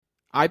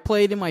I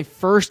played in my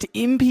first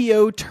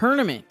MPO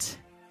tournament,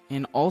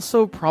 and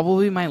also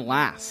probably my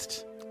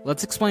last.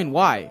 Let's explain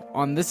why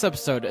on this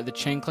episode of the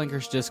Chain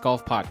Clankers Disc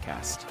Golf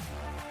Podcast.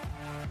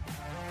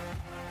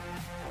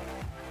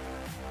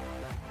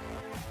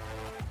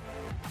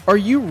 Are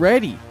you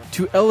ready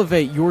to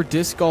elevate your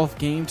disc golf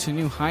game to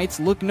new heights?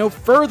 Look no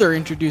further,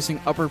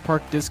 introducing Upper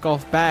Park Disc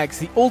Golf Bags,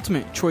 the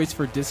ultimate choice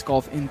for disc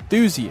golf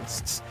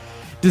enthusiasts.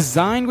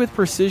 Designed with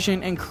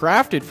precision and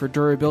crafted for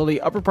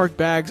durability, Upper Park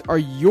bags are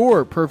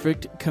your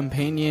perfect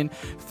companion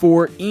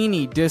for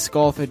any disc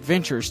golf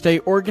adventure. Stay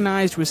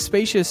organized with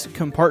spacious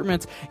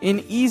compartments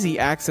and easy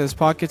access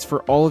pockets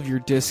for all of your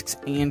discs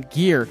and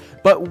gear.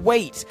 But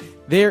wait,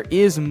 there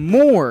is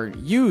more.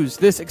 Use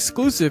this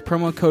exclusive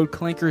promo code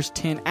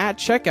CLANKERS10 at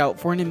checkout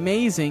for an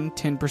amazing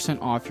 10%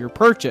 off your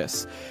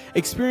purchase.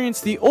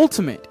 Experience the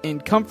ultimate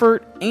in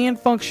comfort and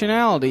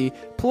functionality.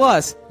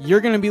 Plus,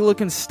 you're going to be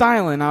looking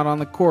styling out on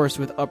the course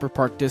with Upper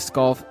Park Disc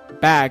Golf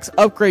bags.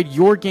 Upgrade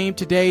your game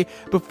today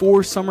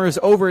before summer is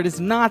over. It is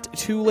not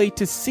too late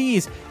to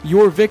seize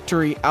your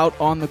victory out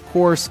on the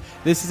course.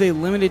 This is a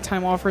limited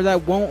time offer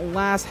that won't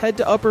last. Head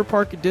to Upper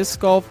Park Disc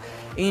Golf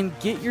and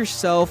get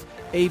yourself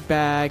a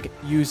bag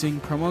using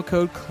promo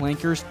code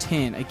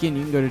CLANKERS10. Again,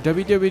 you can go to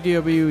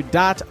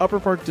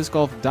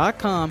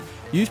www.upperparkdiscgolf.com.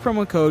 Use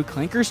promo code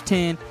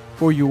CLANKERS10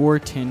 for your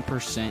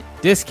 10%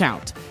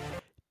 discount.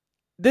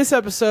 This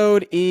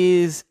episode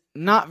is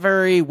not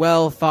very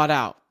well thought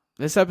out.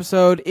 This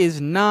episode is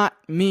not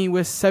me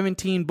with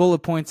 17 bullet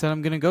points that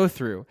I'm going to go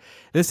through.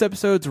 This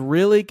episode's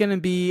really going to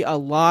be a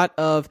lot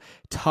of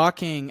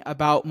talking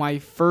about my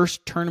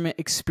first tournament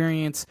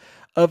experience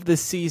of the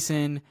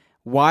season,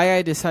 why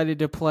I decided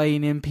to play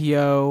an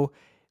MPO,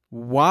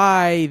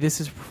 why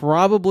this is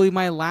probably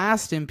my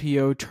last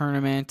MPO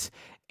tournament,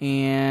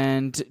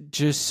 and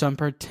just some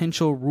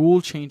potential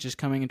rule changes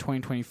coming in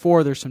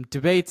 2024. There's some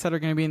debates that are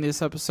going to be in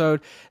this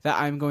episode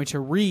that I'm going to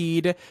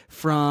read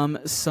from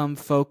some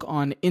folk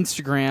on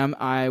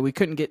Instagram. We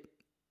couldn't get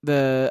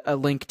a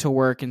link to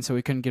work, and so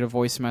we couldn't get a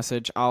voice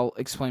message. I'll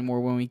explain more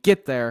when we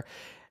get there.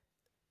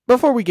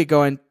 Before we get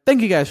going,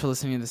 thank you guys for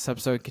listening to this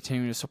episode,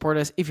 continuing to support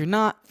us. If you're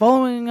not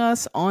following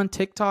us on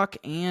TikTok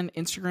and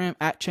Instagram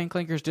at Chain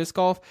Clankers Disc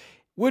Golf,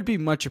 would be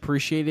much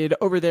appreciated.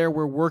 Over there,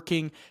 we're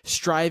working,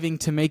 striving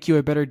to make you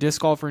a better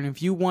disc golfer. And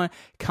if you want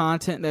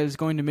content that is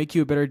going to make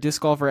you a better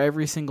disc golfer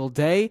every single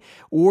day,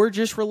 or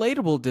just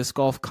relatable disc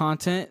golf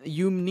content,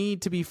 you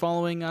need to be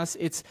following us.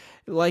 It's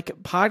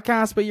like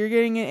podcasts, but you're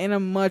getting it in a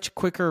much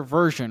quicker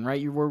version,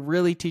 right? We're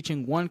really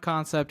teaching one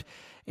concept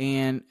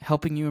and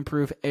helping you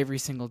improve every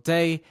single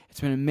day.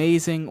 It's been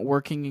amazing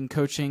working and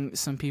coaching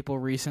some people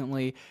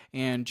recently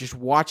and just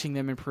watching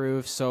them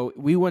improve. So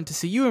we want to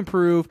see you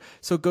improve.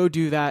 So go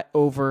do that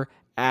over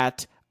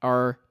at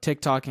our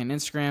TikTok and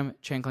Instagram,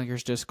 Chain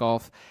Clankers Disc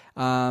Golf.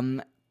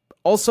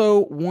 Also,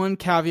 one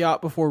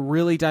caveat before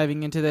really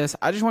diving into this,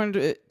 I just wanted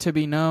it to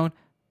be known,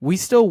 we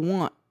still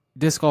want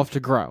disc golf to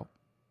grow.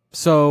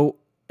 So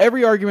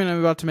every argument I'm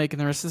about to make in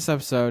the rest of this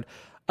episode,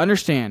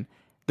 understand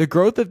the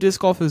growth of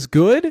disc golf is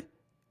good.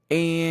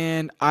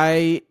 And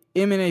I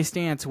am in a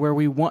stance where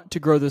we want to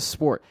grow this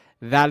sport.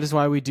 That is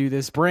why we do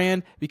this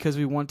brand, because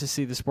we want to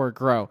see the sport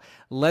grow.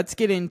 Let's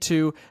get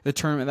into the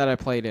tournament that I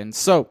played in.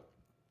 So,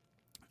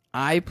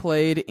 I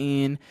played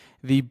in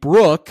the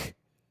Brook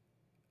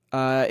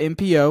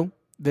MPO.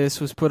 This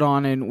was put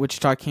on in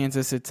Wichita,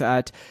 Kansas. It's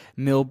at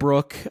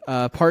Millbrook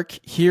Park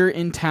here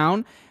in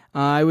town.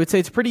 I would say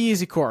it's a pretty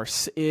easy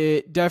course.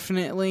 It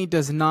definitely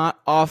does not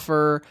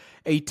offer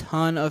a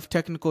ton of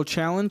technical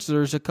challenge.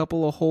 There's a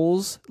couple of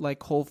holes,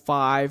 like hole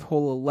 5,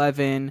 hole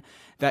 11,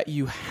 that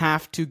you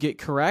have to get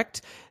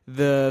correct.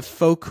 The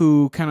folk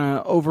who kind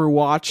of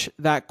overwatch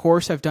that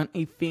course have done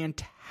a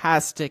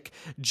fantastic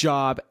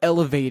job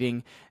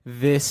elevating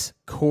this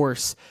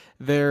course.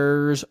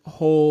 There's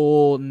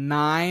hole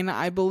 9,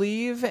 I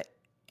believe,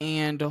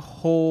 and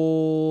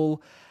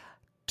hole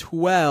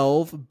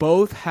 12.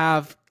 Both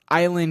have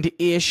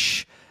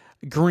island-ish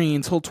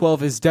greens. Hole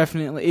 12 is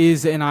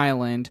an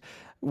island,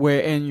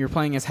 and you're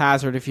playing as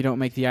hazard if you don't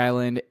make the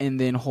island. And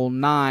then hole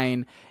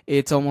 9,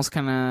 it's almost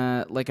kind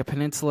of like a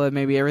peninsula.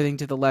 Maybe everything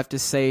to the left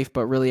is safe,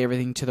 but really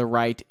everything to the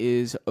right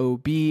is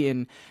OB.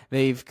 And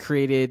they've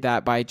created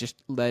that by just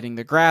letting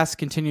the grass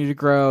continue to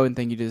grow. And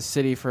thank you to the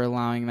city for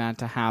allowing that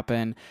to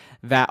happen.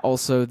 That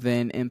also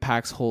then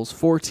impacts holes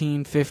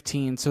 14,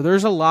 15. So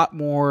there's a lot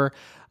more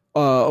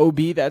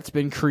OB that's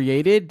been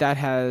created that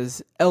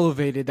has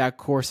elevated that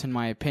course, in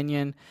my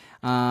opinion.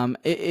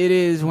 It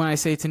is, when I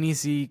say it's an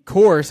easy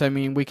course, I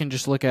mean, we can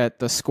just look at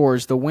the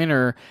scores. The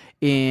winner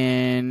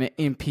in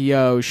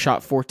MPO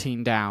shot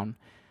 14 down.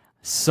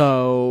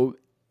 So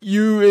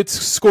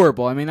it's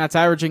scoreable. I mean, that's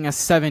averaging a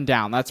 7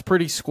 down. That's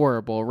pretty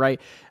scoreable,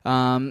 right?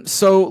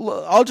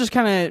 So I'll just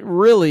kind of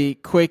really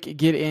quick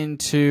get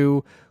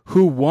into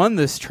who won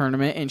this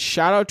tournament, and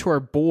shout out to our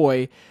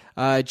boy,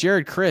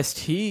 Jared Christ,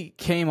 he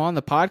came on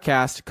the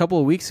podcast a couple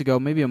of weeks ago,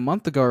 maybe a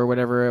month ago or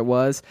whatever it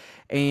was,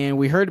 and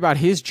we heard about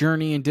his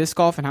journey in disc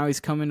golf and how he's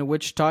coming to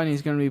Wichita and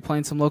he's going to be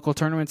playing some local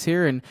tournaments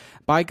here. And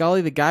by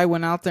golly, the guy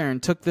went out there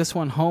and took this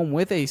one home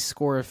with a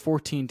score of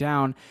 14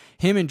 down.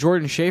 Him and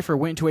Jordan Schaefer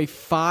went to a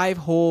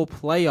 5-hole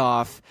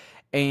playoff,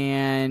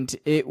 and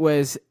it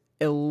was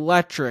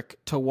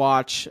electric to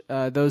watch.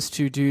 Those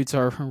two dudes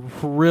are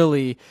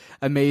really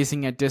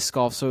amazing at disc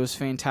golf, so it was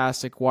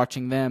fantastic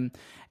watching them.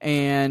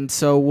 And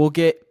so we'll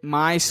get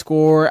my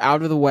score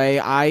out of the way.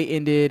 I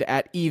ended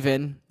at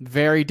even,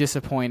 very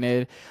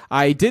disappointed.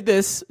 I did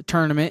this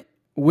tournament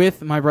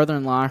with my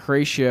brother-in-law,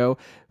 Horatio,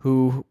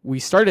 who we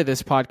started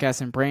this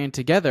podcast and brand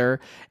together,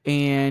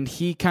 and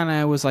he kind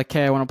of was like,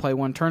 hey, I want to play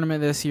one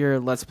tournament this year,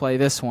 let's play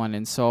this one.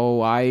 And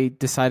so I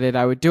decided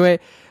I would do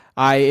it.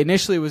 I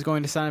initially was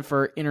going to sign up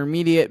for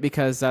intermediate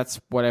because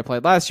that's what I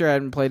played last year. I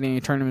hadn't played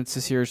any tournaments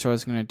this year, so I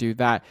was going to do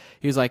that.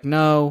 He was like,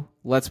 no,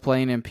 let's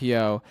play an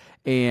MPO.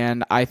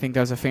 And I think that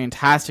was a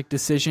fantastic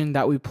decision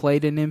that we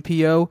played an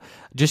MPO.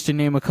 Just to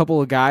name a couple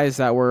of guys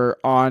that were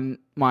on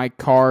my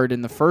card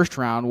in the first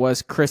round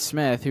was Chris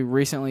Smith, who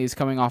recently is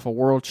coming off a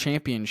world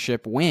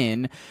championship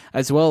win,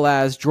 as well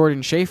as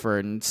Jordan Schaefer.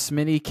 And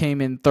Smitty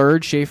came in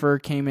third, Schaefer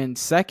came in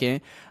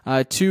second.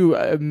 Two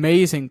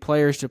amazing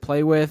players to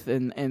play with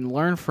and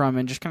learn from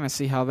and just kind of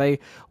see how they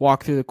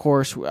walk through the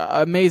course.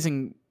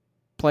 Amazing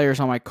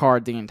players on my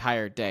card the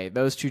entire day.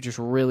 Those two just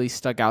really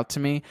stuck out to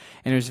me,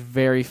 and it was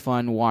very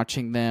fun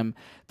watching them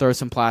throw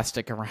some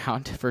plastic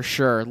around for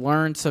sure.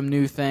 Learn some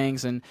new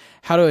things and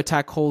how to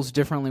attack holes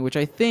differently, which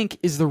I think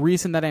is the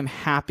reason that I'm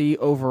happy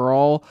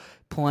overall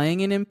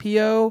playing an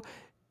MPO,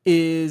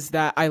 is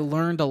that I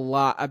learned a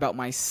lot about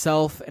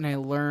myself, and I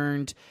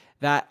learned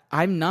that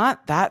I'm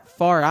not that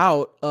far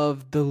out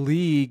of the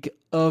league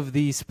of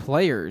these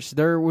players.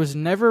 There was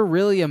never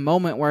really a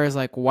moment where I was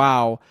like,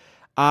 wow,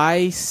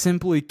 I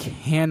simply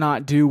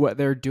cannot do what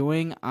they're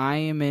doing. I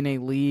am in a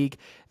league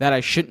that I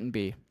shouldn't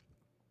be,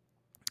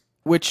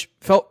 which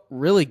felt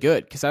really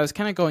good because I was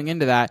kind of going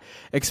into that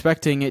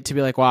expecting it to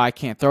be like, wow, I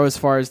can't throw as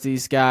far as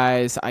these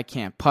guys. I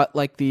can't putt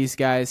like these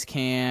guys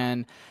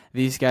can.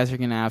 These guys are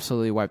going to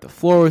absolutely wipe the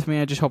floor with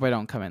me. I just hope I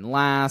don't come in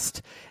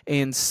last.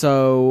 And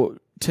so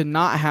to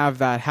not have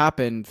that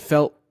happen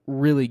felt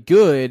really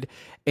good,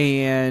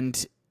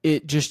 and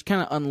it just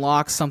kind of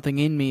unlocks something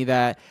in me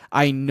that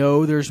I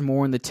know there's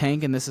more in the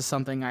tank, and this is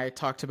something I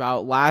talked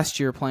about last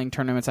year playing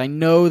tournaments. I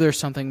know there's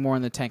something more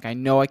in the tank. I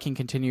know I can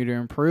continue to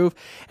improve,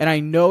 and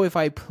I know if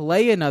I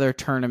play another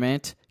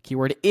tournament,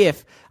 keyword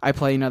if I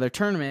play another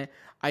tournament,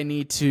 I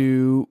need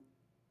to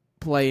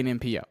play an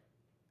MPO.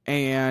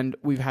 And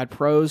we've had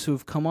pros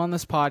who've come on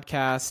this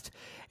podcast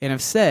and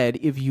have said,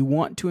 if you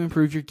want to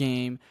improve your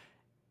game,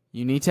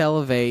 you need to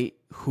elevate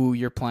who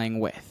you're playing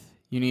with.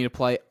 You need to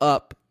play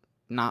up,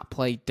 not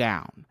play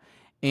down.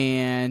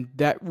 And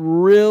that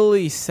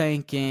really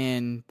sank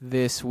in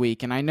this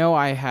week. And I know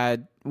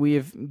we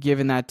have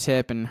given that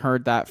tip and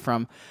heard that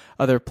from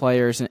other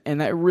players,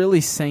 and that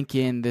really sank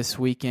in this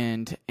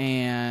weekend.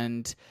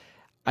 And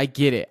I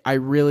get it. I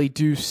really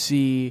do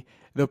see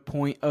the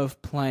point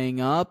of playing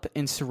up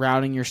and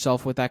surrounding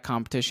yourself with that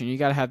competition. You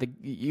got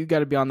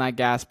to be on that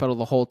gas pedal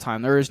the whole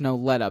time. There is no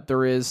let up.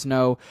 There is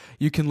no,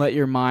 you can let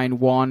your mind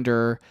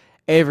wander.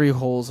 Every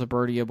hole's a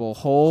birdieable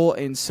hole,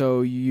 and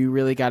so you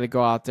really got to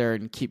go out there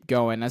and keep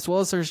going. As well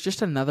as there's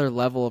just another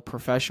level of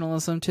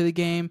professionalism to the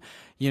game.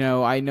 You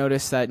know, I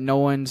noticed that no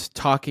one's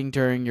talking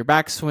during your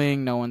backswing,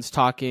 no one's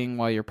talking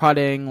while you're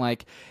putting.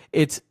 Like,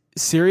 it's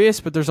serious,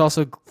 but there's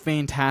also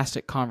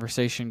fantastic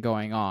conversation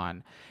going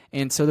on.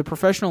 And so the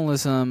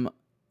professionalism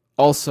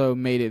also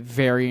made it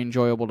very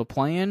enjoyable to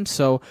play in.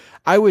 So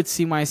I would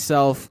see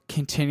myself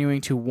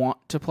continuing to want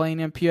to play an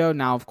MPO.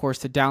 Now, of course,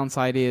 the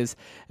downside is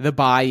the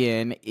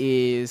buy-in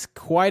is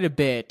quite a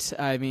bit.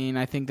 I mean,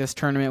 I think this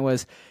tournament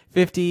was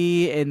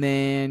 $50, and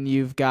then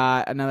you've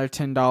got another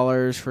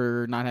 $10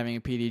 for not having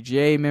a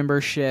PDGA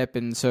membership,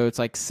 and so it's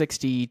like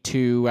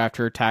 $62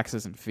 after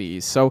taxes and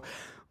fees. So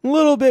a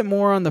little bit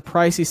more on the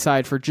pricey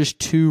side for just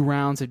 2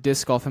 rounds of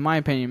disc golf, in my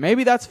opinion.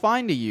 Maybe that's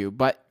fine to you,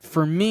 but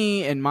for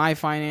me and my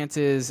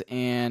finances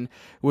and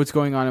what's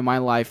going on in my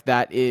life,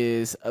 that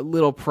is a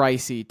little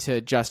pricey to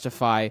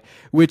justify,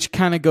 which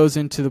kind of goes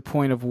into the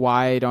point of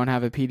why I don't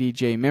have a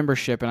PDJ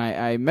membership. And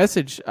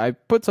I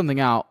put something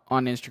out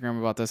on Instagram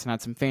about this and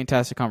had some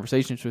fantastic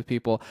conversations with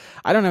people.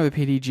 I don't have a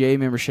PDJ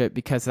membership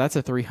because that's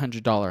a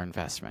 $300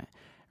 investment,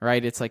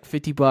 right? It's like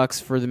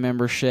 $50 for the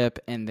membership,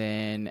 and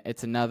then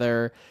it's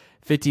another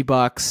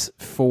 $50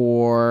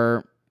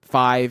 for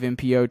 5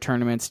 MPO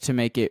tournaments to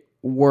make it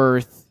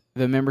worth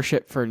the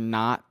membership for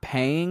not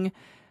paying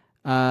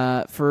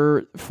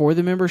for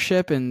the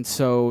membership. And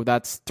so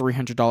that's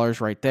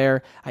 $300 right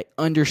there. I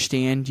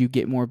understand you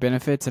get more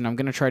benefits, and I'm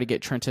going to try to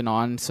get Trenton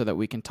on so that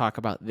we can talk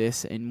about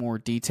this in more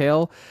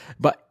detail.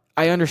 But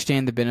I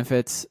understand the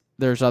benefits.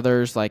 There's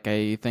others, like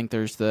I think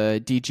there's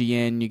the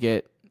DGN, you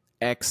get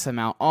X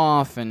amount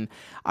off, and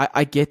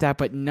I get that,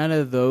 but none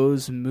of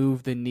those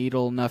move the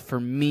needle enough for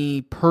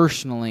me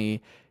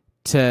personally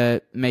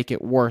to make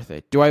it worth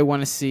it. Do I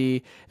want to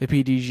see the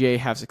PDGA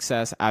have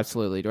success?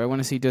 Absolutely. Do I want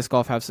to see disc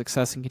golf have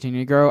success and continue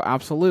to grow?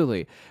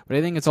 Absolutely. But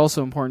I think it's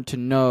also important to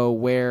know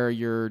where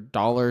your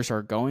dollars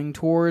are going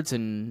towards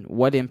and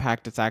what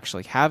impact it's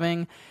actually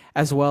having,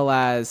 as well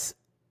as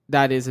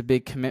that is a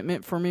big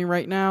commitment for me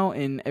right now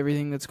in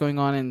everything that's going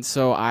on. And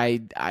so I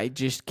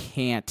just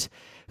can't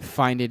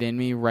find it in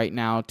me right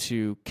now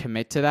to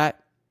commit to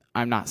that.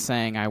 I'm not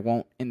saying I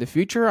won't in the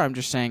future. I'm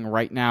just saying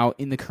right now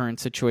in the current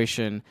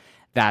situation,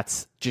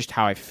 that's just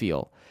how I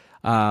feel.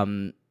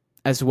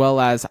 As well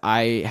as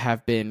I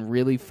have been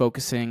really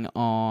focusing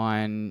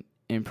on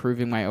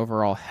improving my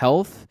overall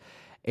health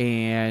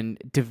and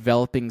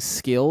developing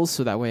skills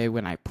so that way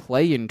when I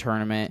play in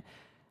tournament,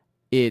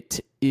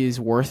 it is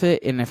worth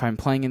it. And if I'm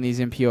playing in these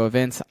MPO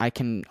events, I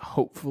can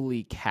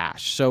hopefully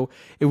cash. So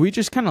if we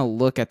just kind of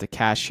look at the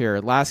cash here,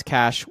 last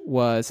cash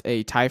was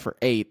a tie for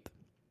 8th,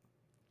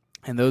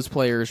 and those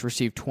players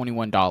received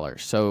 $21.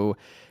 So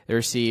they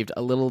received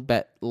a little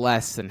bit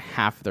less than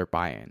half of their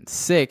buy-in.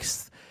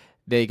 6th,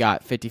 they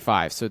got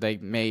 55, so they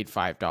made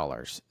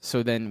 $5.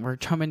 So then we're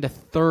jumping to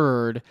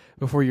 3rd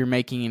before you're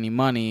making any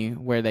money,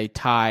 where they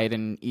tied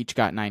and each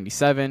got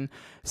 97.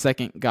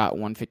 2nd got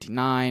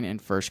 159,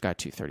 and 1st got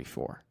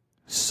 234.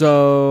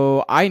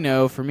 So I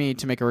know for me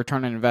to make a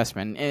return on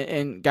investment,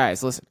 and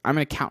guys, listen, I'm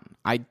an accountant.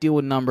 I deal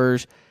with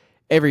numbers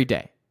every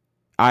day.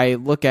 I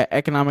look at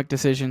economic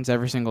decisions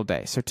every single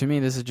day. So to me,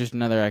 this is just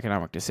another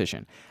economic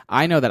decision.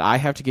 I know that I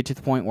have to get to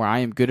the point where I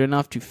am good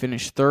enough to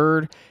finish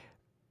 3rd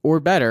or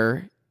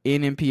better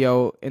in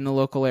MPO in the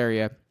local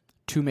area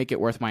to make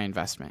it worth my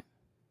investment.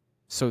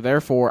 So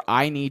therefore,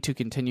 I need to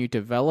continue to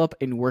develop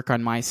and work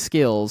on my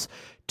skills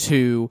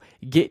to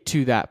get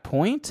to that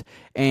point,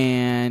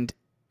 and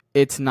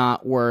it's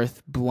not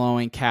worth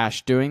blowing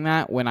cash doing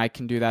that when I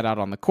can do that out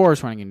on the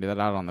course, when I can do that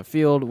out on the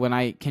field, when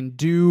I can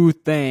do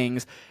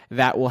things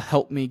that will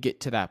help me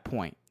get to that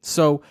point.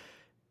 So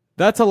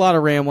that's a lot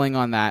of rambling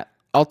on that.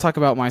 I'll talk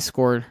about my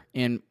score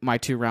in my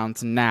 2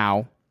 rounds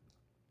now.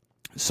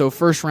 So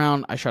first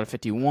round, I shot a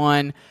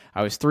 51.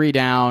 I was 3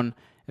 down,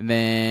 and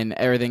then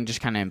everything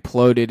just kind of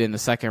imploded in the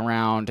second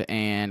round,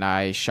 and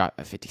I shot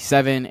a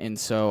 57, and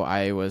so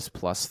I was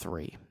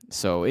 +3.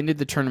 So ended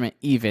the tournament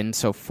even,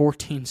 so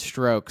 14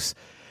 strokes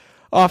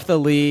off the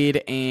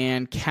lead,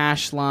 and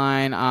cash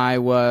line, I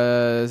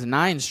was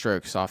 9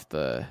 strokes off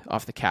the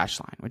cash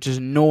line, which is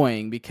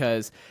annoying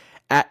because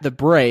at the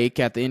break,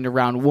 at the end of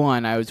round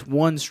 1, I was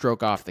 1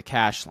 stroke off the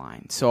cash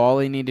line. So all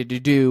I needed to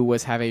do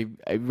was have a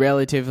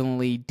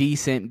relatively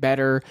decent,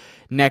 better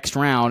next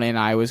round, and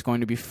I was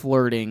going to be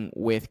flirting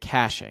with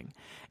cashing.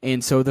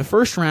 And so the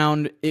first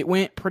round, it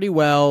went pretty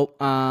well.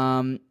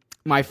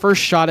 My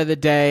first shot of the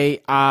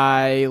day,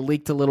 I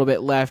leaked a little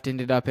bit left,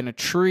 ended up in a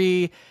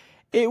tree.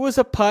 It was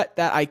a putt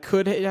that I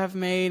could have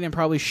made and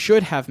probably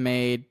should have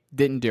made,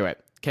 didn't do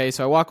it. Okay,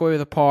 so I walk away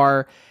with a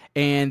par,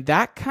 and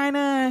that kind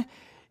of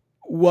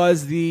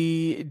was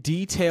the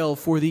detail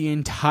for the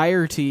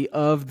entirety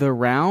of the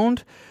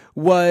round.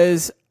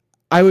 Was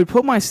I would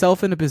put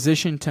myself in a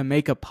position to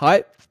make a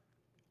putt,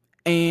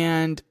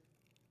 and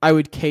I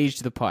would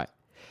cage the putt.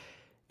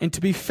 And to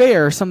be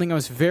fair, something I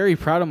was very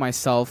proud of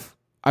myself,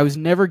 I was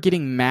never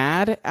getting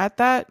mad at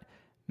that.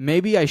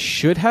 Maybe I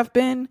should have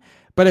been,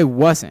 but I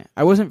wasn't.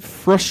 I wasn't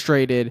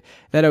frustrated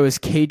that I was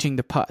caging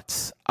the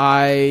putts.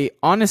 I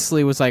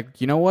honestly was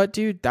like, you know what,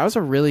 dude? That was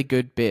a really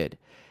good bid.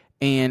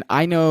 And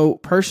I know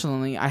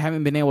personally I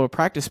haven't been able to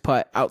practice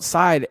putt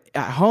outside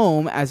at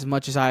home as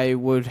much as I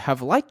would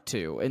have liked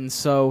to. And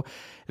so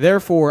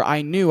therefore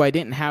I knew I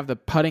didn't have the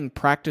putting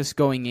practice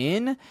going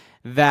in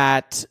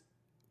that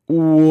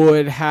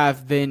would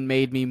have then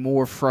made me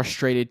more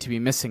frustrated to be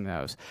missing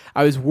those.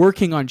 I was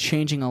working on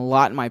changing a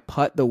lot in my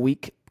putt the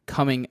week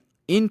coming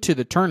into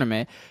the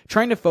tournament,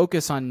 trying to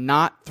focus on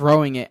not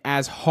throwing it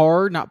as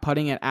hard, not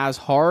putting it as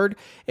hard,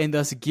 and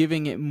thus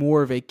giving it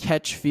more of a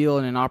catch feel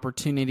and an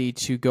opportunity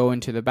to go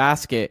into the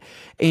basket.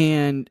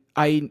 And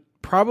I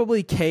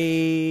probably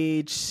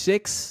caged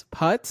 6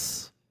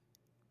 putts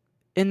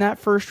in that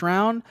first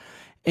round,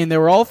 and they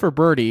were all for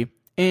birdie.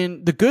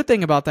 And the good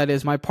thing about that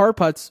is my par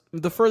putts,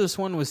 the furthest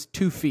one was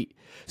 2 feet.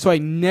 So I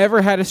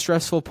never had a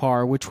stressful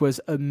par, which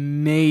was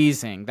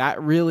amazing. That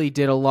really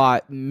did a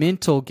lot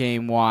mental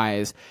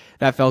game-wise.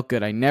 That felt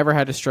good. I never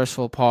had a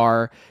stressful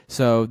par,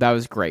 so that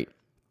was great.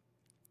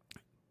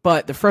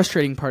 But the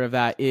frustrating part of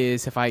that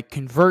is if I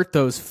convert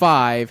those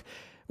 5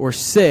 or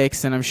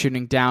 6, then I'm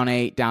shooting down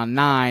 8, down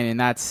 9, and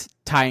that's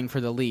tying for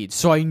the lead.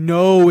 So I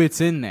know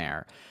it's in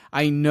there.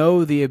 I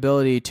know the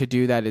ability to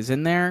do that is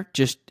in there,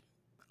 just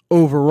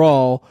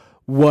overall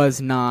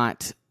was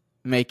not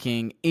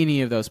making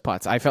any of those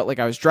putts. I felt like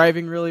I was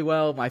driving really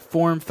well. My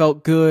form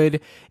felt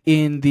good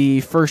in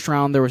the first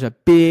round. There was a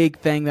big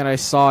thing that I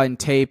saw in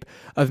tape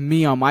of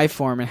me on my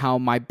form and how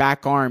my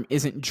back arm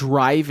isn't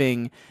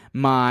driving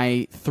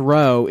my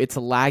throw. It's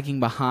lagging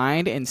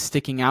behind and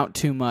sticking out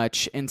too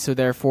much. And so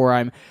therefore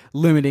I'm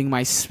limiting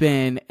my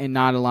spin and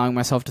not allowing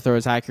myself to throw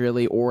as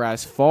accurately or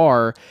as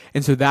far.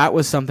 And so that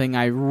was something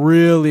I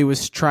really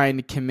was trying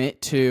to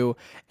commit to.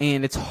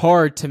 And it's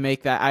hard to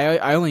make that.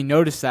 I only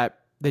noticed that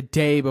the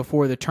day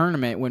before the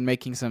tournament when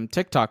making some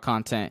TikTok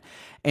content.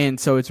 And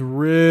so it's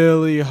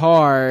really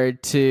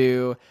hard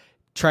to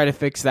try to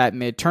fix that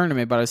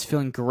mid-tournament, but I was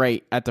feeling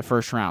great at the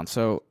first round.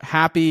 So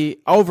happy.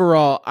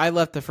 Overall, I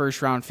left the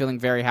first round feeling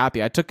very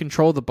happy. I took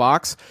control of the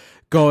box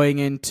going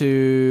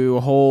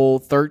into hole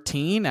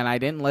 13, and I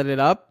didn't let it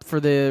up for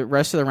the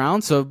rest of the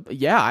round. So,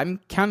 yeah, I'm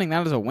counting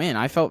that as a win.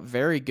 I felt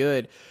very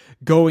good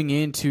going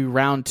into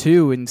round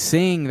 2 and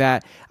seeing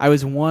that I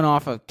was one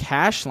off of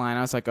cash line.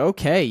 I was like,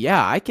 okay,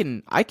 yeah, I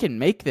can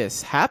make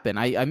this happen.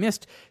 I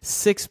missed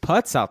 6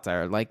 putts out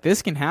there. Like,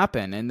 this can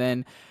happen. And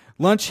then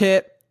lunch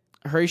hit.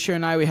 Horatio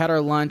and I, we had our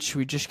lunch.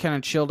 We just kind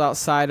of chilled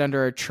outside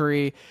under a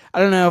tree. I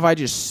don't know if I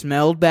just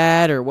smelled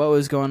bad or what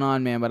was going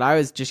on, man, but I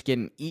was just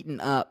getting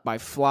eaten up by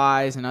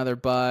flies and other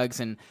bugs,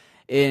 and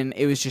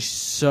it was just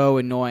so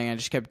annoying. I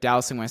just kept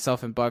dousing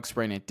myself in bug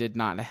spray, and it did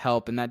not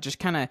help, and that just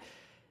kind of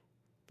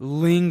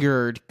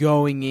lingered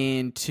going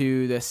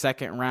into the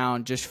second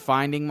round, just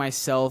finding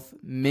myself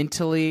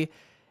mentally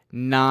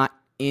not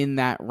in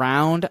that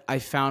round. I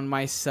found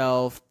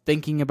myself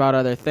thinking about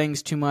other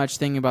things too much,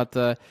 thinking about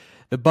the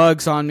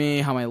bugs on me,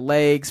 how my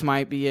legs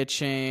might be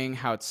itching,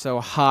 how it's so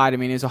hot. I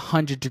mean, it was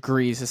 100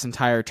 degrees this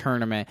entire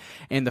tournament.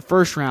 In the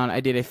first round, I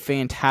did a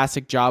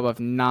fantastic job of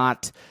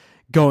not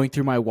going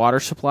through my water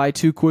supply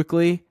too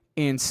quickly.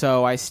 And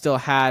so I still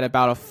had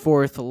about a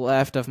fourth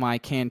left of my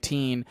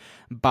canteen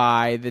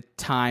by the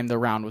time the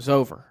round was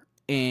over.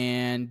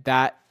 And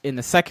that in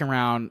the second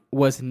round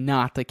was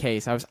not the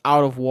case. I was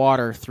out of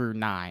water through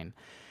 9.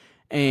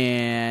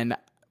 And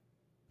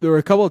there were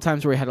a couple of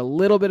times where we had a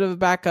little bit of a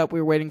backup. We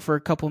were waiting for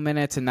a couple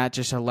minutes, and that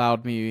just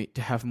allowed me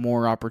to have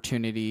more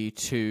opportunity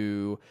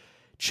to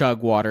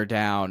chug water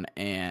down.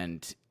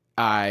 And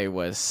I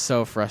was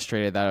so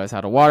frustrated that I was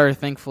out of water.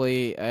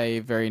 Thankfully, a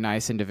very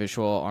nice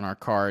individual on our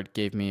card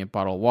gave me a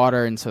bottle of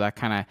water, and so that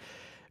kind of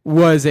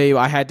was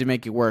I had to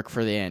make it work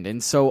for the end.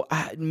 And so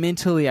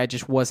mentally, I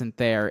just wasn't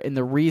there. And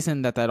the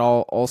reason that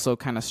all also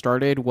kind of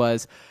started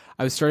was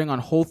I was starting on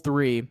hole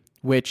 3,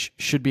 which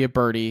should be a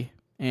birdie,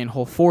 and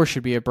hole 4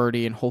 should be a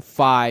birdie, and hole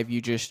 5,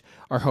 you just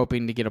are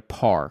hoping to get a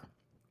par.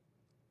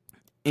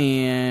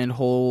 And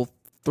hole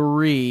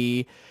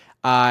 3,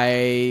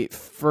 I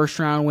first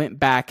round went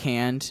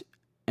backhand,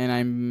 and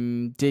I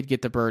did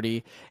get the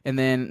birdie. And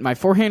then my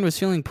forehand was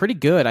feeling pretty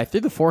good. I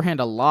threw the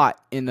forehand a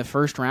lot in the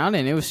first round,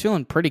 and it was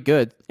feeling pretty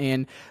good.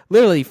 And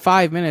literally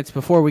 5 minutes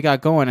before we got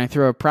going, I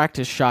threw a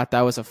practice shot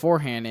that was a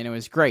forehand, and it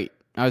was great.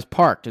 I was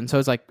parked, and so I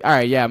was like, all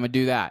right, yeah, I'm going to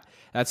do that.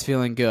 That's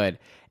feeling good.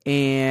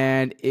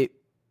 And it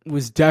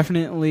was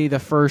definitely the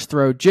first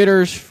throw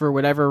jitters for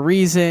whatever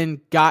reason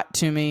got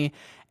to me,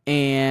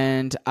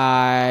 and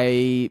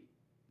I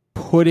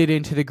put it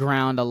into the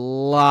ground a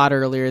lot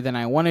earlier than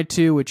I wanted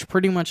to, which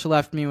pretty much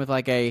left me with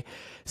like a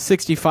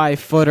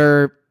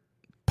 65-footer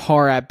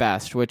par at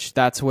best, which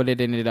that's what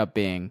it ended up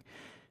being.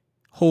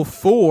 Hole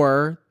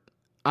 4,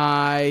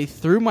 I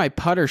threw my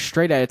putter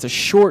straight at it. It's a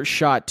short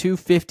shot,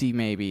 250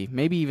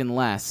 maybe even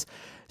less.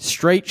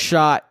 Straight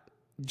shot.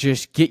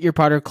 Just get your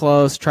putter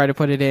close, try to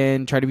put it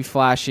in, try to be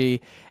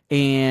flashy,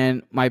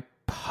 and my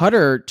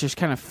putter just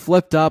kind of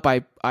flipped up.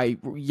 I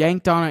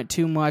yanked on it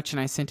too much, and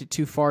I sent it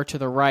too far to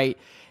the right,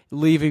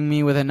 leaving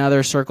me with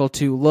another circle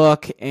to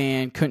look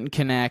and couldn't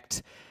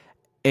connect.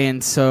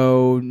 And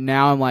so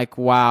now I'm like,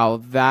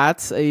 wow,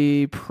 that's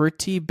a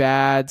pretty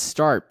bad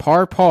start.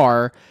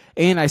 Par,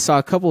 and I saw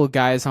a couple of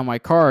guys on my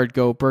card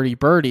go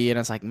birdie, and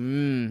I was like,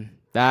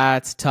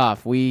 that's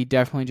tough. We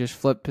definitely just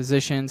flipped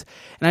positions.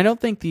 And I don't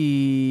think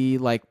the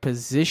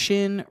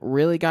position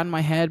really got in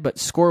my head, but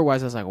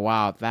score-wise, I was like,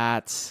 wow,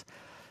 that's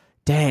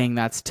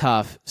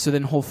tough. So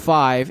then hole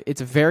 5,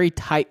 it's a very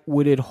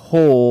tight-wooded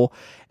hole,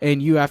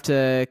 and you have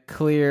to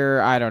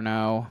clear, I don't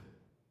know,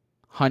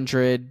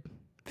 100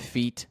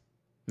 feet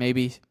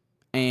maybe.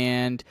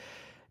 And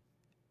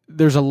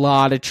there's a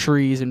lot of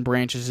trees and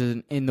branches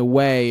in the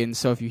way, and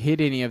so if you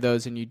hit any of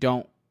those and you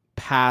don't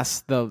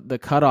pass the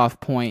cutoff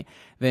point,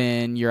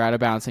 then you're out of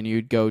bounds and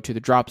you'd go to the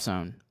drop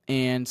zone.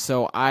 And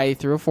so I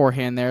threw a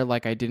forehand there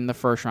like I did in the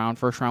first round.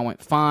 First round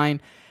went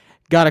fine.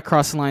 Got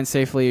across the line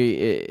safely.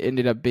 It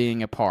ended up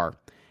being a par.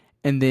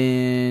 And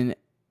then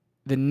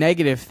the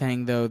negative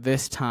thing, though,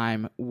 this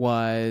time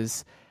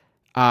was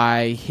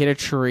I hit a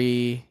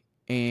tree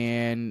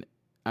and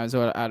I was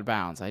out of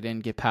bounds. I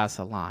didn't get past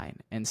the line.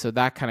 And so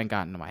that kind of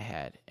got into my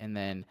head. And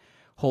then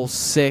hole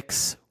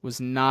 6 was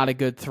not a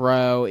good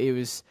throw. It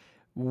was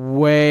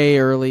way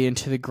early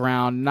into the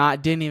ground.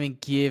 Didn't even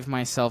give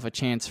myself a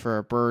chance for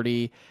a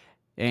birdie.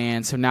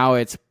 And so now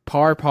it's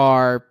par,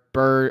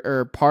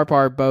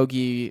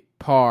 bogey,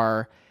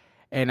 par.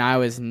 and I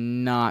was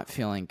not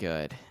feeling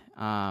good.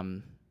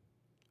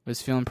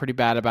 Was feeling pretty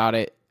bad about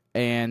it,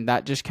 and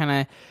that just kind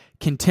of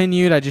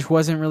continued. I just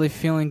wasn't really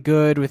feeling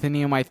good with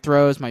any of my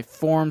throws. My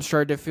form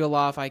started to feel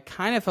off. I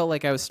kind of felt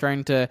like I was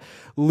starting to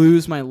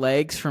lose my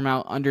legs from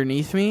out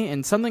underneath me,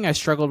 and something I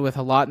struggled with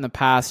a lot in the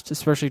past,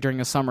 especially during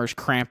the summer, is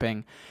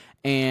cramping.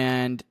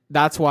 And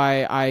that's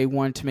why I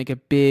wanted to make a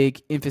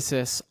big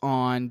emphasis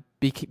on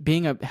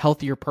being a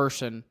healthier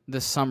person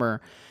this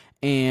summer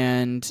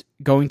and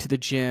going to the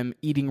gym,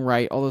 eating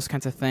right, all those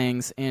kinds of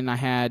things. And I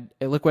had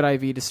a liquid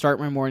IV to start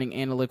my morning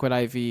and a liquid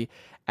IV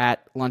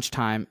at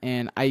lunchtime.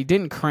 And I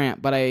didn't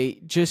cramp, but I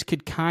just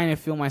could kind of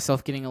feel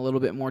myself getting a little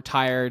bit more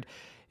tired,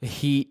 the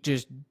heat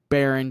just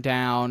bearing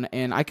down,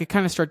 and I could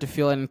kind of start to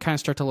feel it and kind of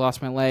start to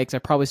lose my legs. I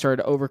probably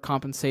started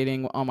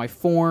overcompensating on my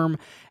form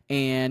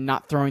and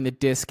not throwing the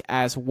disc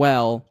as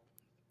well.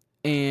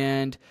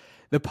 And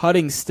the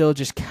putting still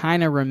just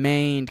kind of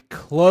remained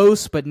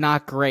close, but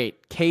not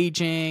great.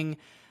 Caging,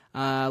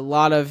 a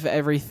lot of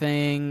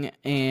everything,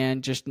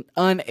 and just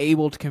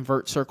unable to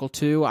convert circle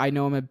two. I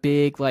know I'm a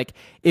big,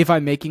 if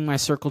I'm making my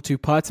circle two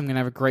putts, I'm going to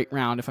have a great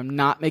round. If I'm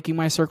not making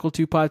my circle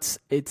two putts,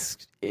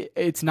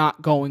 it's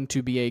not going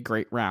to be a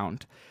great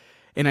round.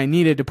 And I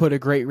needed to put a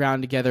great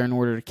round together in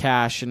order to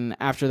cash. And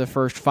after the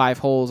first 5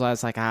 holes, I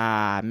was like,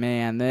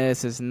 man,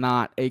 this is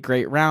not a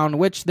great round,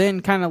 which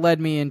then kind of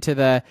led me into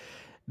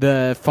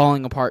the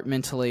falling apart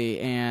mentally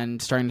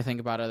and starting to think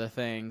about other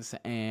things,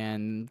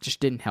 and just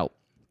didn't help.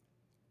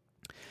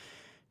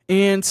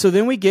 And so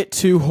then we get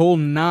to hole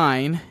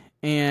 9,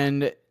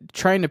 and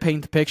trying to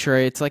paint the picture,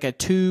 it's like a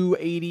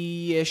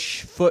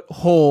 280-ish foot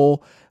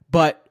hole,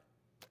 but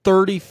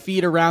 30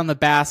 feet around the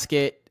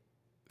basket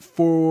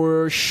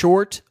for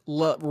short,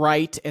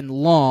 right, and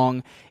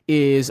long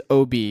is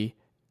OB.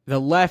 The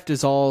left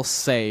is all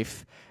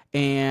safe,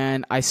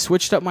 and I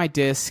switched up my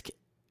disc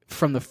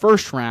from the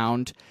first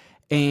round,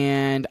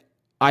 and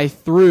I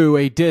threw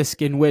a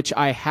disc in which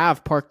I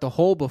have parked the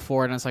hole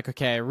before, and I was like,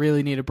 okay, I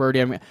really need a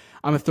birdie. I'm going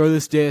to throw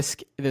this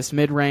disc, this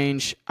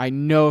mid-range. I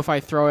know if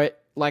I throw it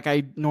like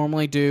I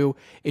normally do,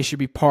 it should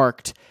be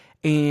parked.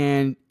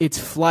 And its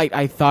flight,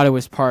 I thought it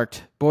was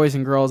parked. Boys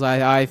and girls,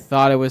 I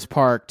thought it was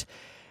parked.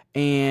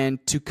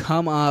 And to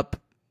come up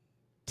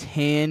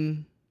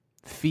 10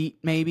 feet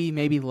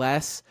maybe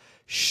less,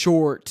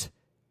 short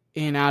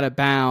and out of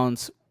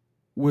bounds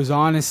was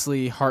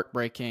honestly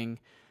heartbreaking.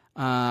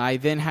 I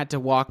then had to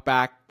walk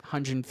back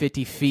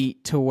 150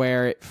 feet to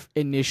where it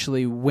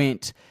initially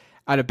went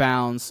out of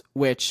bounds,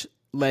 which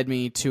led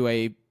me to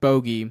a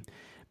bogey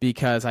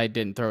because I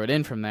didn't throw it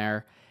in from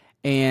there.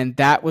 And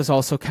that was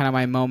also kind of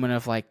my moment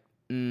of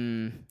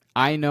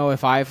I know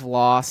if I've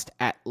lost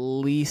at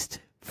least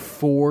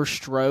 4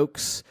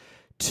 strokes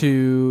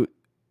to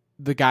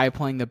the guy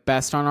playing the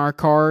best on our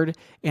card,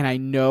 and I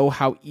know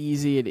how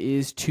easy it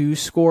is to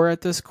score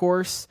at this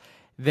course,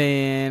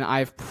 then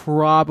I've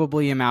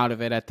probably am out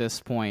of it at this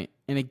point.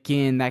 And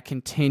again, that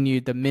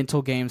continued. The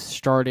mental games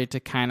started to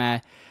kind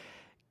of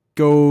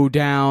go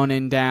down,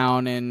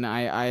 and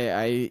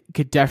I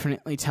could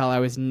definitely tell I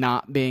was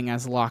not being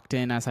as locked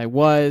in as I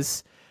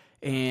was,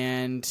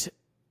 and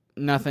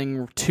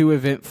nothing too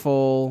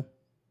eventful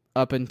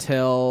up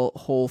until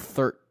hole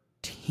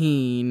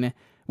 13.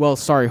 Well,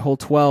 sorry, hole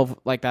 12,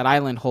 like that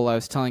island hole I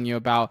was telling you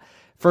about.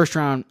 First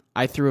round,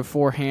 I threw a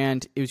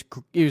forehand. It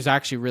was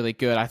actually really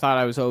good. I thought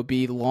I was OB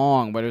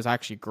long, but it was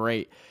actually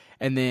great.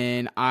 And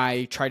then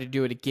I tried to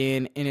do it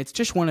again, and it's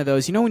just one of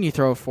those, when you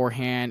throw a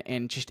forehand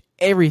and just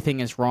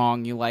everything is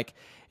wrong. You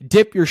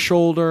dip your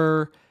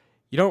shoulder,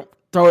 you don't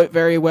throw it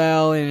very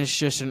well, and it's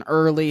just an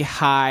early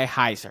high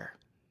hyzer.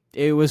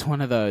 It was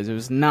one of those. It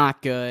was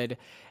not good,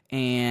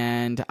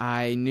 and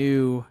I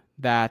knew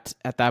that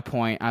at that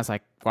point I was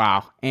like,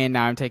 wow. And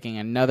now I'm taking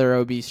another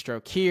OB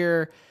stroke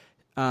here.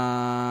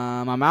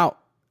 I'm out.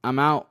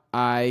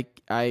 I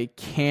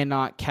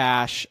cannot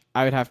cash.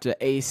 I would have to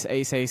ace.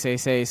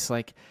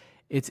 Like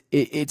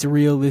it's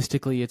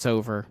realistically it's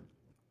over.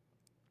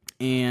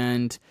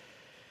 And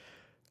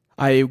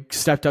I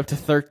stepped up to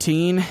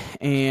 13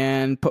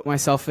 and put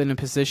myself in a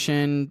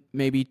position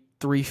maybe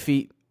 3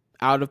 feet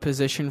out of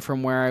position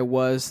from where I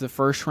was the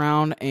first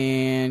round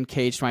and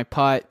caged my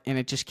putt, and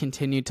it just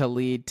continued to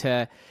lead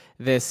to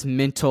this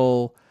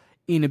mental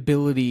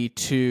inability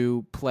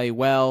to play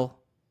well.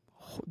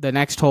 The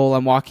next hole,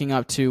 I'm walking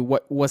up to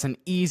what was an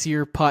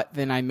easier putt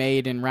than I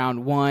made in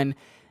round 1,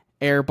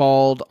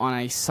 airballed on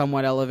a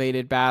somewhat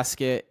elevated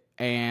basket,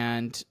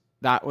 and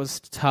that was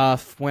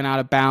tough. Went out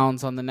of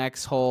bounds on the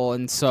next hole,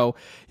 and so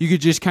you could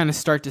just kind of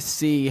start to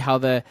see how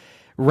the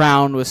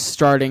round was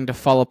starting to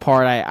fall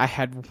apart. I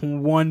had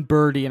one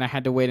birdie, and I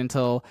had to wait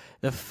until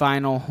the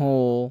final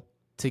hole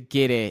to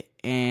get it,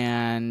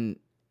 and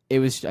it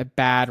was a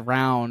bad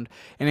round.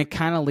 And it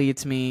kind of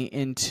leads me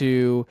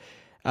into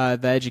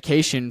the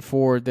education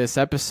for this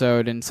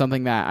episode, and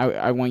something that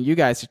I want you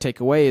guys to take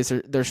away is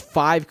there's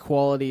 5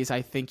 qualities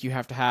I think you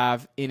have to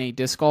have in a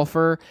disc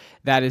golfer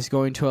that is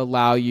going to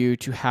allow you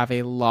to have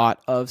a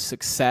lot of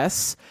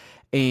success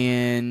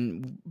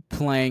in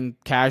playing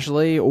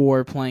casually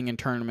or playing in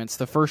tournaments.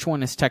 The first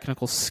one is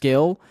technical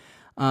skill.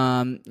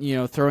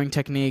 throwing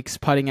techniques,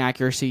 putting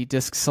accuracy,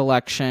 disc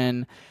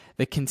selection,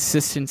 the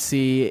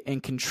consistency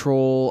and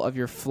control of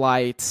your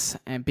flights,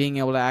 and being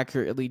able to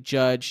accurately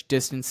judge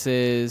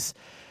distances,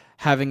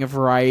 having a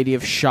variety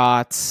of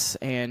shots,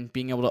 and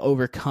being able to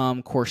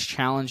overcome course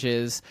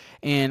challenges.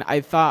 And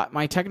I thought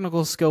my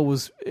technical skill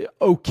was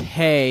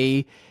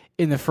okay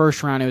in the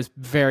first round. It was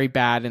very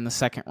bad in the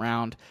second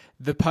round.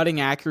 The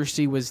putting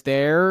accuracy was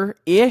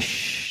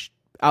there-ish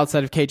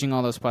outside of caging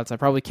all those putts. I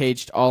probably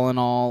caged all in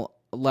all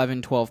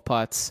 11, 12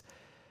 putts.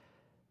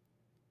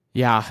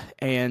 Yeah,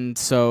 and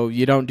so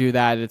you don't do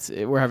that.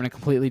 We're having a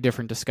completely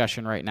different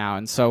discussion right now.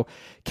 And so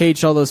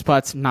caged all those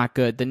putts, not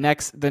good. The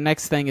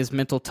next thing is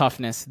mental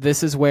toughness.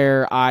 This is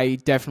where I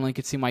definitely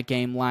could see my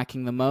game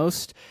lacking the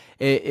most.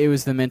 It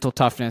was the mental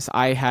toughness.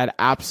 I had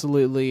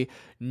absolutely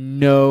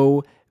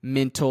no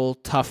mental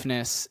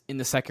toughness in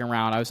the second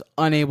round. I was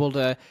unable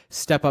to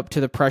step up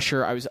to the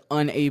pressure. I was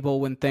unable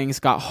when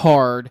things got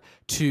hard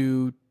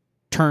to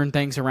turn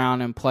things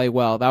around and play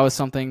well. That was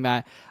something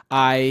that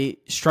I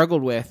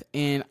struggled with,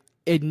 and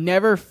it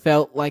never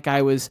felt like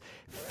I was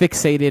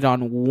fixated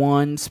on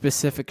one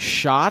specific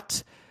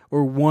shot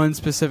or one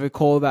specific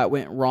hole that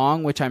went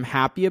wrong, which I'm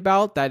happy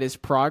about. That is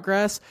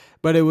progress,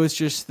 but it was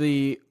just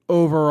the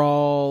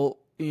overall,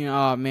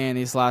 oh man,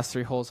 these last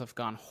 3 holes have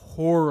gone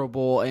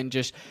horrible, and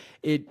just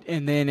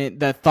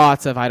the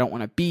thoughts of I don't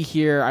want to be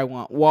here, I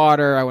want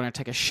water, I want to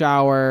take a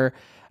shower,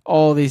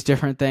 all these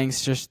different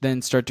things just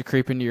then start to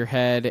creep into your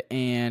head,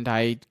 and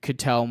I could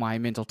tell my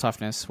mental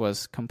toughness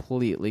was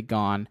completely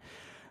gone.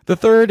 The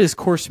third is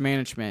course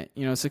management.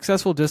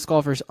 Successful disc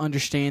golfers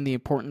understand the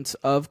importance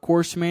of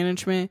course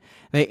management.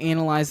 They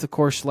analyze the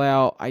course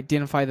layout,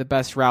 identify the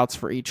best routes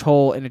for each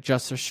hole, and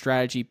adjust their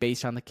strategy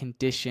based on the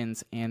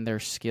conditions and their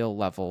skill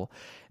level.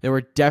 There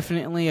were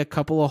definitely a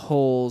couple of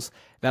holes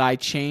that I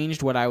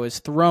changed what I was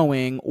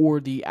throwing or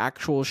the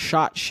actual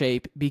shot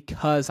shape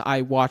because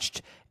I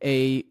watched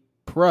a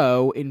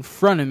pro in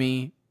front of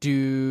me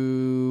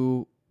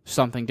do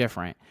something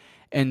different.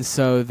 And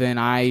so then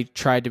I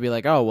tried to be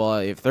like, oh, well,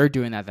 if they're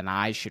doing that, then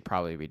I should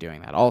probably be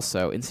doing that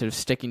also, instead of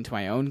sticking to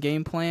my own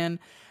game plan.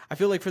 I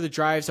feel like for the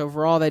drives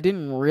overall, that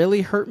didn't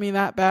really hurt me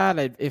that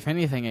bad. If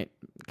anything, it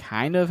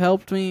kind of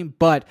helped me,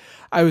 but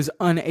I was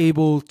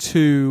unable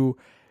to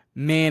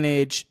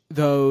manage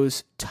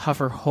those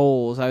tougher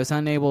holes. I was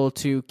unable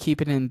to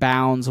keep it in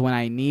bounds when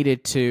I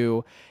needed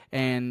to.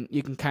 And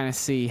you can kind of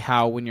see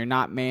how when you're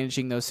not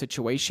managing those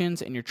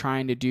situations and you're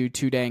trying to do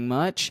too dang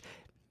much,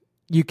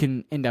 you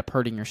can end up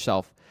hurting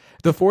yourself.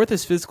 The fourth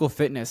is physical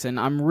fitness, and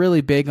I'm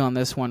really big on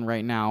this one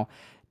right now.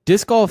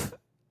 Disc golf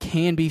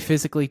can be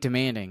physically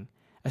demanding,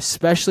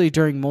 especially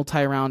during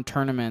multi-round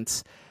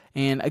tournaments,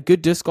 and a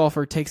good disc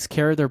golfer takes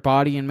care of their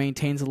body and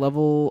maintains a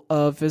level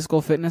of physical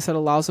fitness that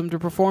allows them to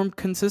perform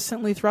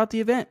consistently throughout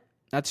the event.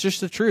 That's just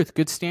the truth.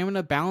 Good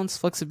stamina, balance,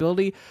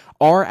 flexibility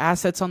are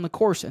assets on the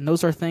course, and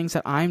those are things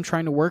that I'm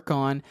trying to work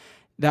on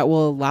that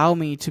will allow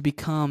me to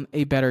become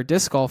a better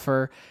disc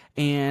golfer.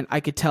 And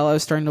I could tell I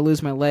was starting to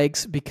lose my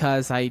legs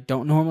because I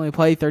don't normally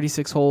play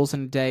 36 holes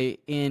in a day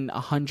in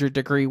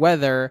 100-degree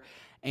weather,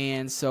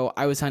 and so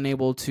I was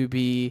unable to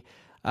be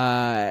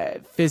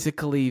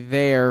physically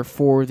there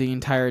for the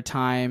entire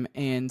time,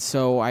 and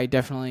so I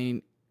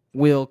definitely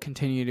will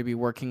continue to be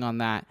working on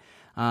that.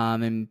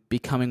 And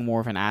becoming more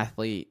of an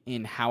athlete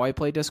in how I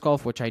play disc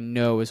golf, which I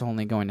know is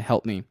only going to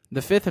help me.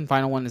 The fifth and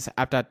final one is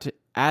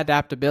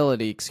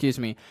adaptability,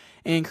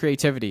 and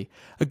creativity.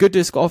 A good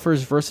disc golfer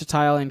is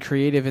versatile and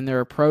creative in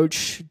their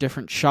approach,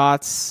 different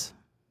shots,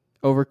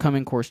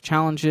 overcoming course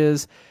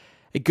challenges.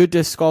 A good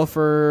disc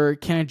golfer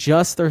can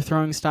adjust their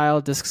throwing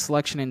style, disc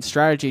selection, and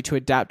strategy to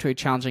adapt to a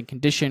challenging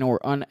condition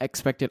or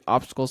unexpected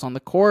obstacles on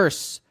the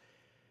course.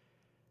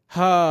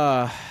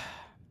 I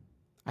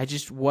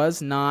just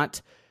was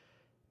not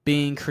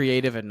being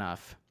creative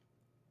enough.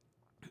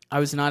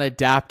 I was not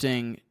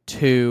adapting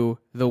to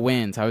the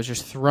winds. I was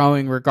just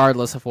throwing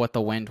regardless of what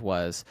the wind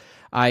was.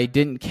 I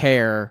didn't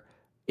care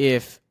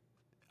about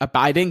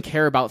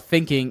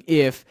thinking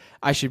if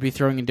I should be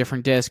throwing a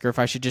different disc or if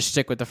I should just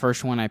stick with the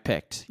first one I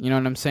picked. You know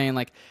what I'm saying?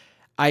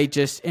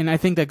 And I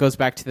think that goes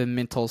back to the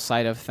mental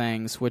side of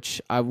things,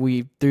 which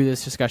we, through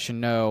this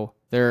discussion, know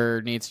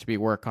there needs to be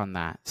work on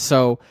that.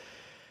 So,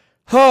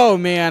 oh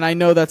man, I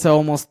know that's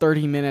almost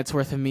 30 minutes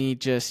worth of me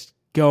just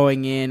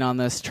going in on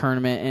this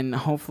tournament, and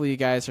hopefully you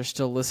guys are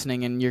still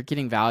listening and you're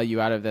getting value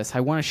out of this. I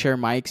want to share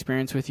my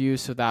experience with you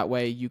so that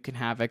way you can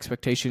have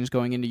expectations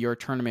going into your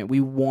tournament.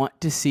 We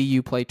want to see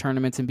you play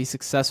tournaments and be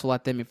successful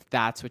at them if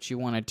that's what you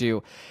want to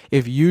do.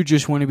 If you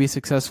just want to be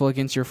successful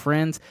against your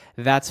friends,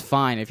 that's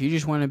fine. If you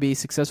just want to be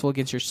successful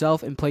against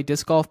yourself and play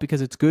disc golf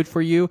because it's good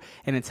for you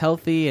and it's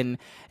healthy and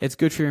it's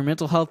good for your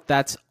mental health,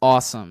 that's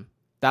awesome.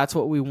 That's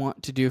what we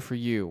want to do for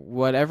you.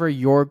 Whatever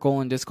your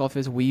goal in disc golf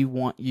is, we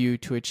want you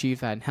to achieve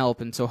that and help.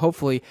 And so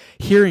hopefully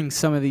hearing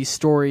some of these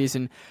stories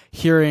and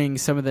hearing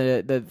some of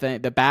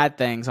the bad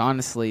things,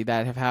 honestly,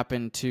 that have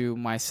happened to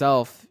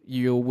myself,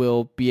 you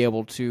will be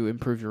able to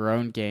improve your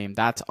own game.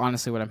 That's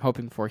honestly what I'm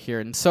hoping for here.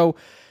 And so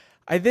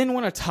I then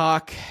want to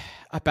talk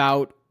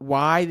about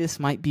why this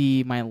might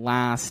be my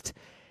last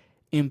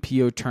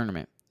MPO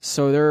tournament.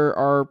 So there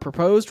are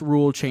proposed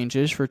rule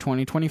changes for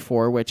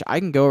 2024, which I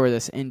can go over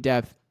this in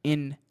depth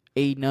in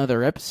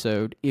another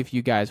episode if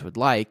you guys would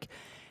like.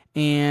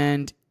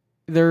 And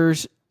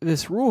there's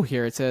this rule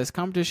here. It says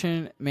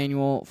competition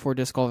manual for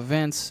disc golf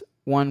events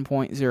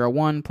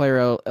 1.01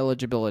 player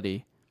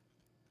eligibility.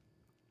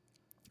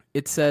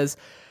 It says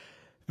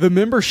the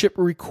membership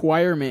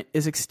requirement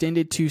is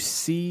extended to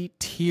C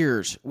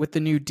tiers, with the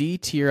new D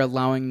tier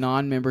allowing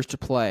non-members to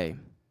play.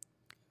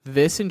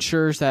 This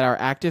ensures that our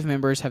active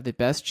members have the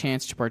best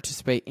chance to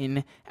participate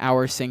in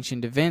our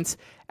sanctioned events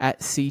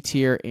at C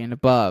tier and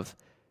above.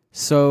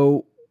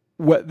 So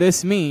what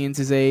this means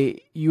is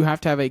you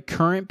have to have a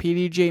current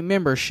PDGA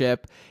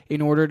membership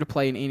in order to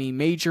play in any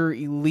major,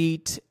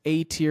 elite,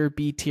 A tier,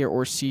 B tier,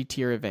 or C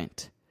tier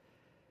event.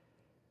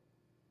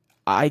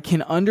 I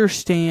can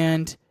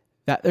understand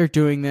that they're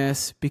doing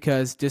this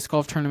because disc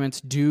golf tournaments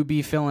do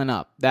be filling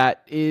up.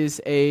 That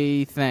is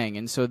a thing.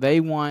 And so they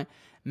want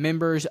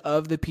members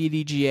of the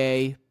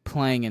PDGA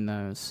playing in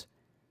those.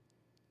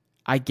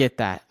 I get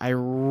that. I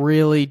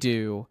really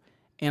do.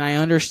 And I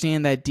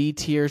understand that D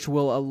tiers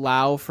will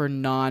allow for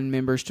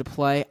non-members to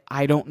play.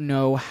 I don't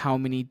know how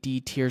many D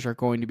tiers are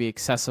going to be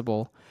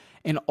accessible.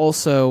 And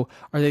also,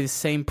 are they the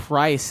same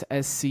price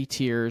as C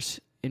tiers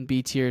and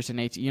B tiers and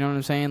A tiers? You know what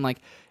I'm saying?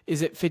 Like,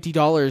 is it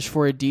 $50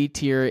 for a D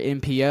tier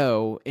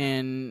MPO?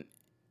 And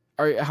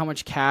how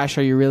much cash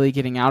are you really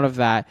getting out of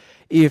that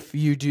if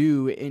you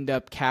do end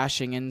up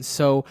cashing? And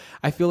so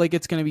I feel like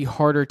it's going to be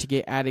harder to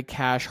get added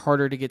cash,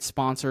 harder to get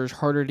sponsors,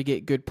 harder to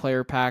get good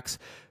player packs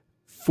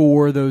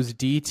for those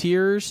D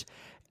tiers.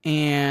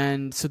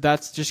 And so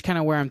that's just kind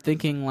of where I'm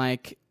thinking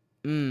like,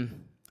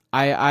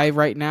 I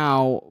right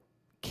now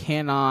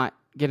cannot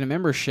get a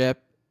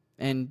membership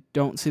and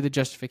don't see the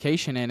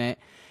justification in it.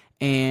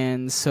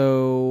 And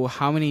so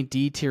how many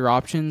D tier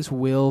options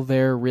will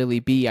there really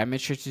be? I'm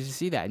interested to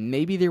see that.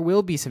 Maybe there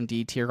will be some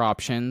D tier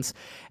options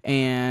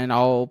and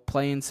I'll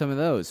play in some of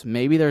those.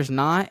 Maybe there's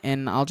not,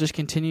 and I'll just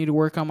continue to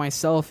work on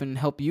myself and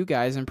help you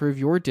guys improve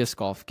your disc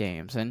golf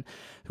games. And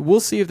we'll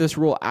see if this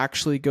rule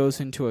actually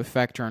goes into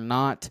effect or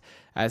not,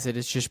 as it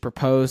is just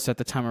proposed at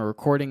the time of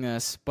recording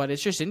this. But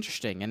it's just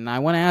interesting. And I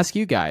want to ask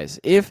you guys,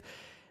 if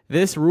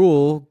this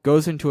rule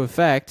goes into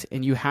effect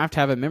and you have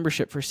to have a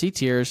membership for C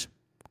tiers,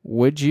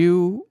 would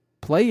you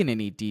play in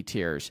any D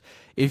tiers?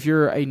 If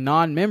you're a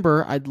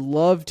non-member, I'd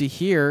love to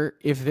hear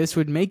if this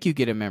would make you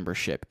get a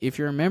membership. If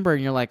you're a member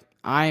and you're like,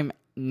 I'm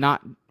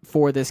not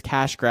for this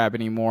cash grab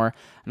anymore,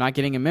 I'm not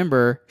getting a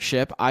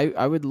membership,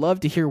 I would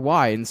love to hear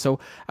why. And so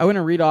I want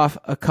to read off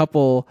a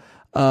couple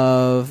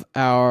of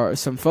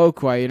some folk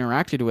who I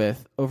interacted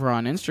with over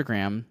on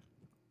Instagram.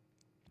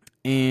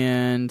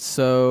 And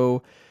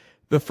so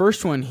the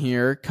first one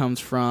here comes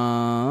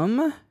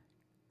from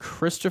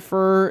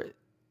Christopher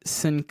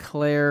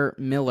Sinclair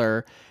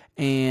Miller,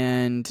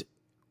 and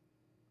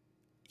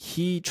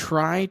he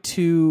tried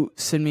to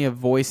send me a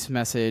voice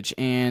message,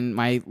 and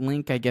my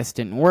link, I guess,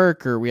 didn't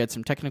work, or we had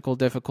some technical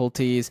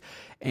difficulties,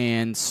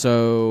 and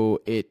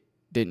so it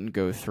didn't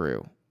go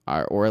through,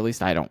 or at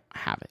least I don't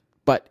have it.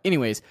 But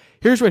anyways,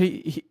 here's what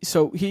he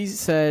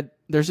said.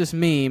 There's this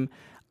meme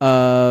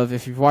of,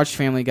 if you've watched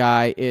Family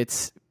Guy,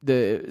 it's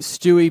the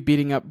Stewie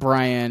beating up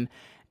Brian,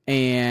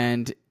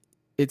 and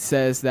it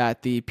says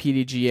that the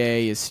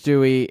PDGA is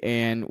Stewie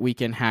and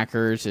Weekend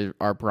Hackers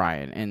are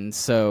Brian. And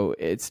so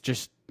it's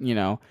just,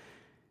 the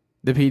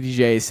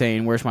PDGA is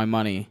saying, where's my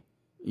money?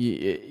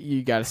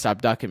 You got to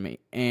stop ducking me.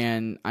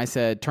 And I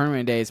said,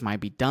 tournament days might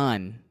be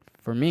done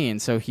for me.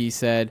 And so he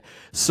said,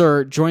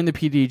 sir, join the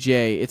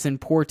PDGA. It's in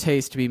poor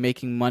taste to be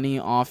making money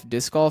off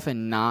disc golf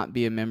and not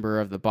be a member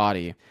of the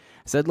body. I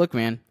said, look,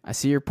 man, I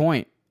see your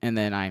point. And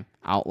then I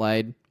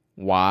outlined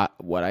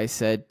what I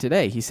said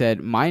today. He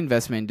said, my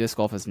investment in disc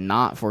golf is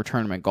not for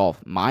tournament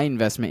golf. My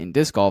investment in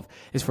disc golf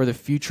is for the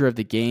future of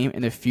the game,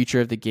 and the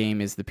future of the game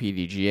is the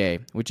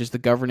PDGA, which is the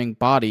governing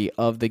body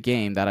of the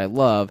game that I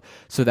love.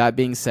 So that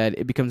being said,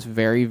 it becomes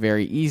very,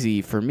 very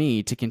easy for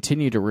me to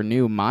continue to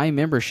renew my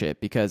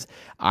membership because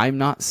I'm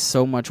not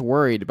so much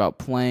worried about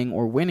playing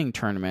or winning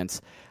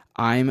tournaments.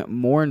 I'm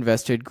more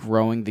invested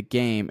growing the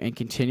game and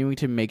continuing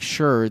to make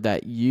sure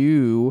that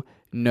you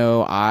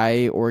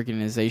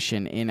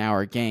organization in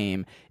our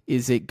game,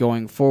 is it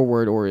going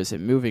forward or is it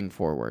moving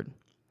forward?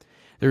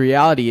 The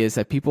reality is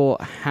that people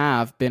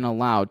have been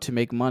allowed to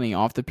make money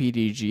off the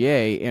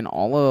PDGA, and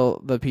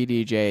all the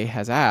PDGA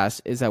has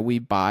asked is that we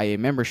buy a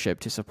membership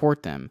to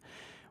support them.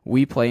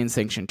 We play in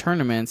sanctioned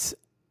tournaments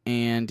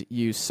and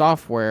use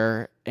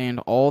software, and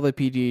all the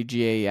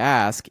PDGA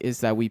ask is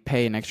that we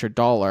pay an extra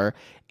 $1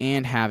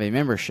 and have a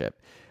membership.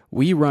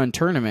 We run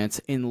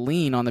tournaments and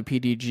lean on the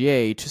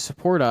PDGA to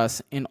support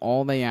us, and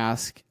all they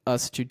ask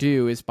us to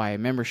do is buy a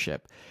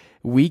membership.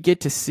 We get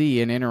to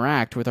see and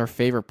interact with our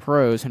favorite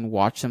pros and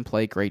watch them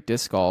play great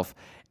disc golf,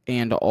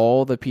 and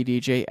all the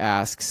PDGA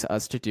asks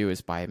us to do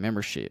is buy a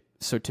membership.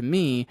 So to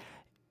me,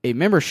 a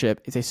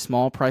membership is a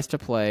small price to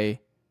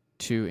play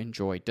to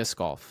enjoy disc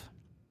golf.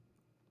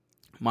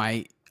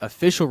 My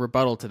official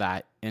rebuttal to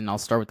that and I'll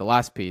start with the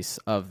last piece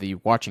of the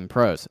watching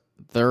pros.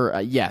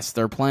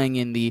 They're playing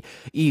in the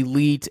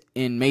elite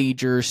and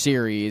major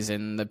series,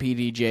 and the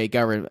PDGA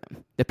government.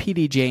 The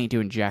PDGA ain't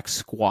doing jack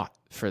squat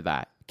for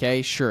that.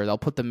 Okay, sure, they'll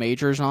put the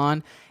majors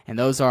on, and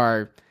those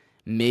are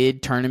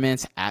mid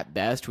tournaments at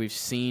best. We've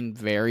seen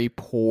very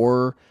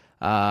poor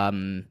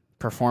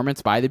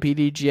performance by the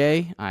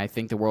PDGA. I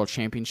think the World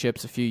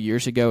Championships a few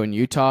years ago in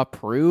Utah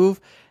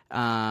prove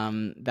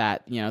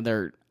that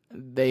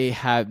they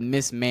have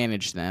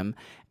mismanaged them.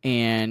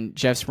 And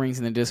Jeff Springs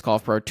in the Disc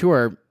Golf Pro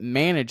Tour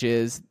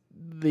manages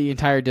the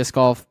entire Disc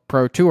Golf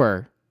Pro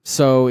Tour.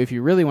 So if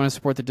you really want to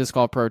support the Disc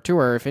Golf Pro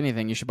Tour, if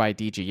anything, you should buy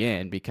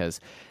DGN, because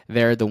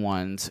they're the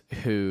ones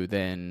who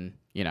then,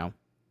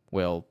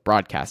 will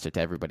broadcast it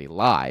to everybody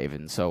live.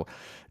 And so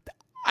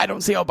I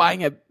don't see how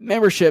buying a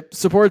membership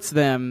supports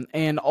them.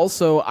 And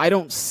also, I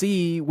don't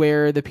see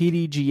where the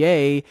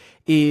PDGA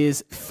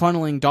is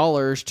funneling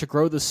dollars to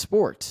grow the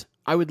sport.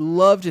 I would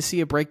love to see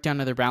a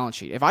breakdown of their balance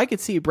sheet. If I could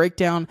see a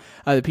breakdown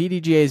of the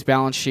PDGA's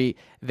balance sheet,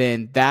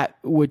 then that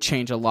would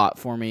change a lot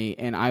for me,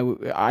 and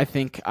I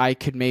think I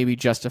could maybe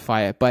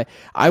justify it. But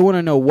I want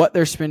to know what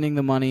they're spending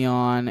the money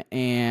on,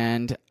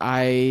 and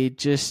I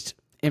just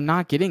am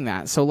not getting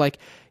that. So,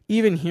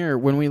 even here,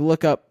 when we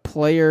look up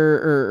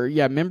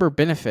member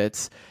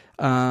benefits,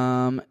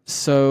 you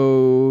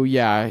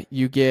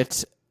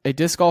get a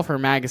Disc Golfer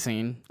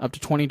magazine up to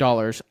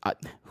 $20.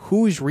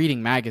 Who's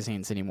reading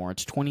magazines anymore?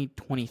 It's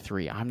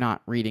 2023. I'm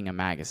not reading a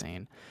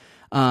magazine.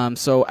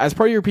 So as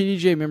part of your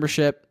PDGA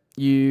membership,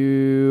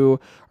 you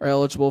are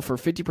eligible for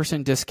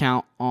 50%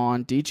 discount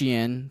on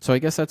DGN. So I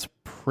guess that's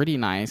pretty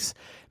nice.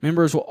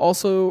 Members will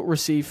also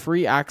receive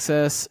free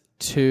access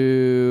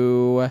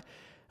to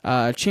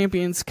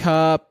Champions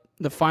Cup,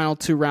 the final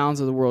 2 rounds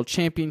of the World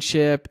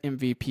Championship,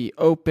 MVP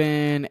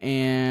Open,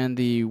 and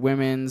the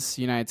Women's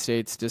United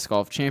States Disc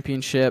Golf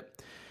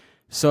Championship.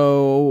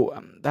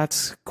 So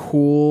that's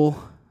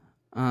cool.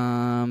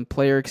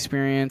 Player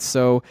experience.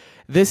 So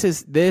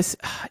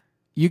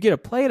you get to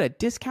play at a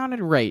discounted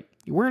rate.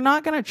 We're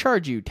not going to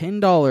charge you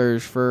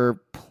 $10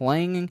 for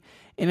playing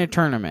in a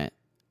tournament.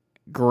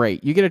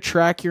 Great. You get to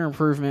track your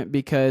improvement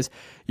because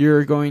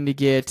you're going to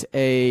get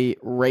a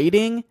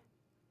rating.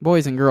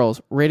 Boys and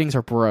girls, ratings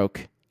are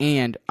broke.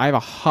 And I have a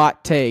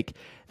hot take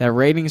that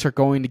ratings are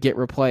going to get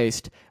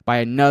replaced by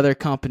another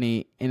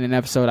company in an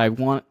episode I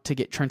want to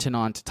get Trenton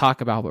on to talk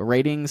about. But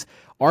ratings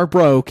are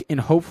broke and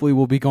hopefully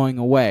will be going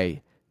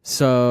away.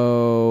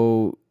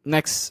 So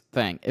next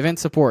thing, event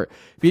support.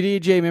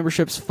 PDGA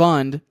memberships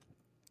fund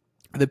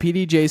the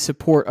PDGA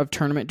support of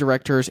tournament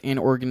directors and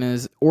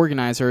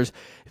organizers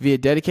via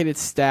dedicated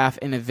staff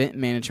and event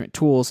management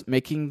tools,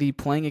 making the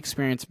playing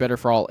experience better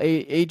for all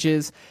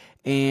ages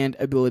and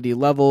ability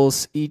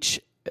levels.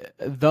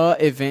 The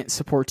event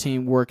support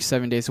team works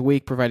 7 days a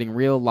week, providing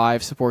real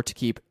live support to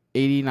keep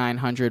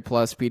 8,900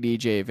 plus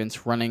PDGA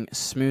events running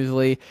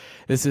smoothly.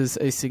 This is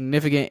a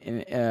significant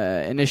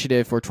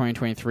initiative for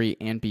 2023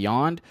 and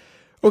beyond.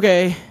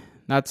 Okay,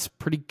 that's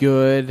pretty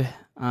good.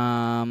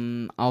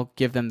 I'll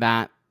give them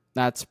that.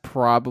 That's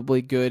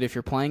probably good if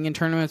you're playing in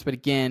tournaments, but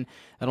again,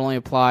 that only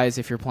applies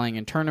if you're playing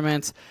in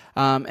tournaments.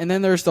 And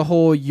then there's the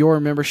whole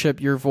your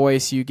membership, your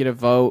voice, you get a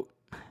vote.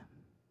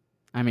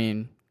 I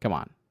mean, come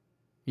on.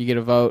 You get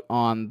a vote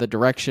on the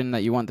direction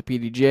that you want the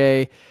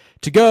PDGA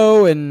to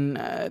go, and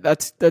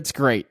that's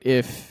great.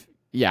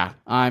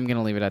 I'm going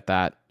to leave it at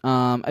that.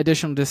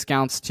 Additional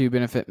discounts to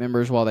benefit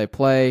members while they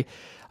play.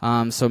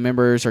 So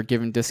members are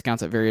given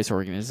discounts at various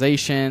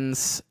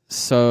organizations.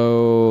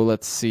 So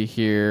let's see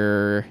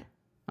here.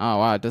 Oh,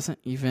 wow, it doesn't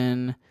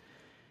even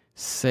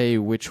say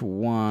which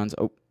ones.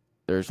 Oh,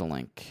 there's a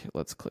link.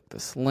 Let's click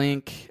this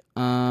link,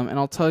 and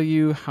I'll tell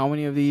you how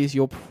many of these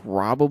you'll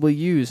probably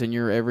use in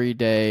your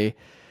everyday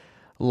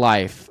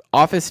life.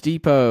 Office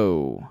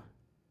Depot.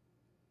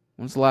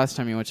 When's the last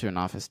time you went to an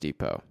Office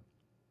Depot?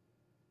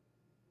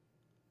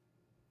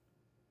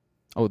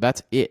 Oh,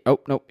 that's it. Oh,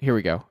 no, here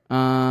we go.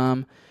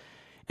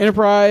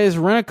 Enterprise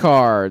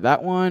Rent-A-Car.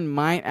 That one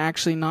might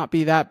actually not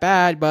be that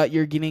bad, but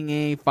you're getting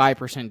a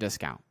 5%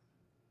 discount.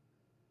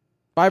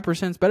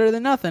 5% is better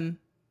than nothing.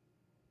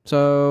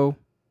 So,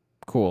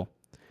 cool.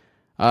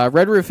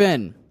 Red Roof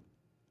Inn.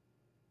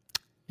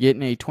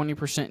 Getting a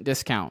 20%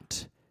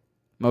 discount.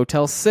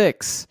 Motel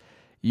 6.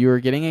 You are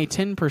getting a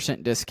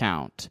 10%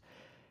 discount.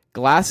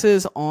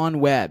 Glasses on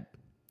Web.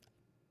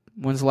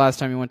 When's the last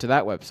time you went to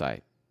that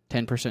website?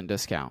 10%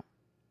 discount.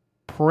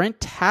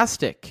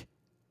 Printastic.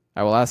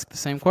 I will ask the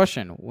same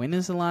question. When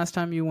is the last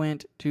time you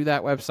went to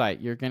that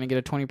website? You're going to get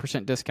a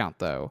 20% discount,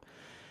 though.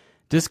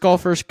 Disc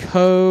Golfers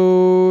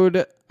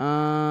Code.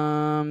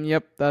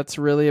 Yep, that's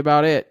really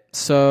about it.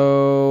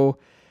 So,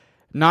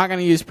 not going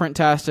to use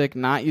Printastic,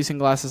 not using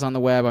Glasses on the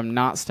Web. I'm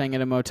not staying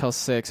at a Motel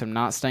 6. I'm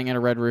not staying at a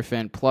Red Roof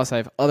Inn. Plus, I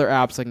have other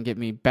apps that can get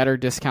me better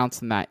discounts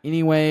than that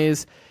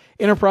anyways.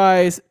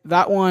 Enterprise,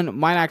 that one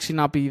might actually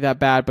not be that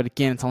bad, but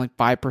again, it's only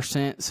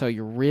 5%, so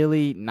you're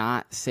really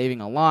not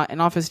saving a lot.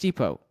 And Office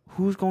Depot,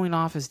 Who's going to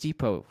Office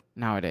Depot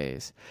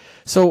nowadays?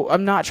 So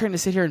I'm not trying to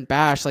sit here and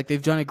bash. Like,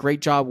 they've done a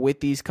great job with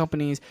these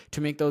companies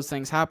to make those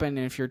things happen.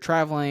 And if you're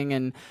traveling,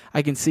 and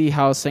I can see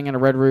how staying at a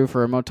Red Roof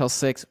or a Motel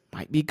 6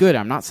 might be good.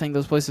 I'm not saying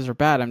those places are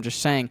bad. I'm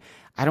just saying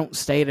I don't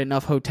stay at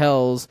enough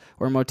hotels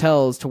or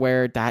motels to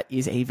where that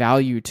is a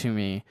value to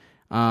me.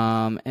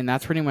 And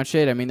that's pretty much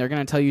it. I mean, they're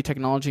going to tell you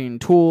technology and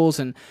tools,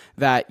 and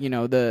that,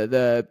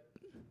 the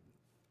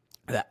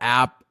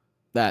app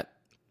that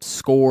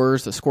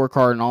scores, the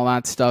scorecard and all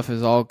that stuff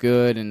is all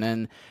good. And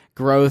then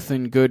growth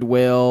and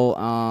goodwill.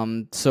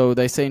 So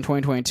they say in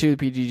 2022,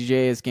 the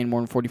PDGA has gained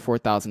more than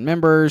 44,000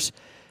 members.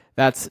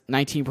 That's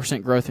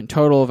 19% growth in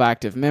total of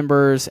active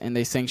members, and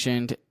they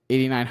sanctioned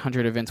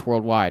 8,900 events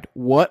worldwide.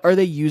 What are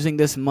they using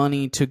this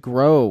money to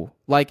grow?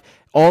 Like,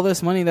 all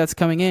this money that's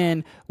coming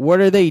in, what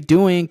are they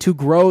doing to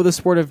grow the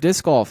sport of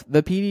disc golf?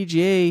 The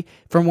PDGA,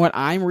 from what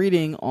I'm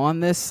reading on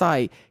this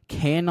site,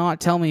 cannot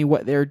tell me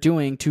what they're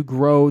doing to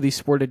grow the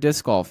sport of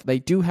disc golf. They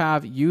do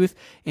have youth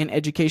and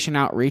education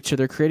outreach, so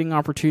they're creating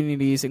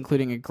opportunities,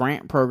 including a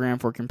grant program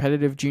for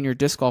competitive junior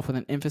disc golf with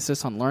an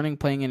emphasis on learning,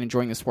 playing, and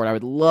enjoying the sport. I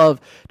would love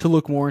to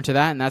look more into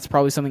that, and that's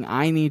probably something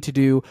I need to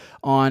do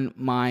on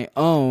my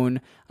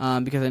own,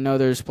 because I know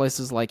there's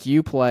places like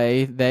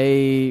UPlay.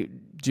 They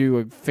do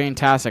a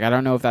fantastic. I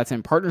don't know if that's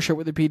in partnership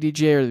with the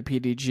PDGA or the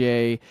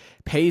PDGA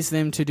pays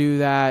them to do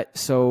that,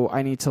 so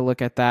I need to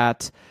look at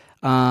that.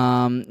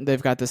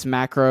 They've got this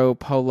Macro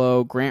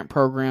Polo grant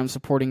program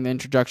supporting the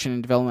introduction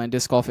and development of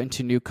disc golf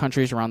into new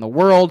countries around the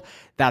world.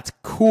 That's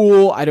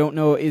cool. I don't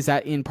know, is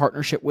that in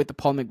partnership with the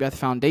Paul Macbeth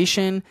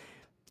Foundation?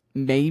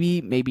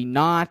 Maybe, maybe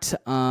not.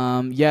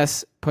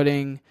 Yes,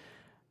 putting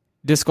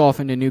disc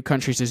golf into new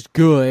countries is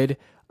good,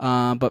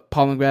 but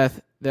Paul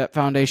Macbeth, that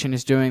foundation,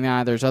 is doing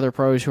that. There's other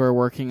pros who are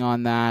working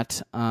on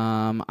that.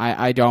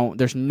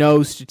 There's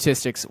no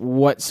statistics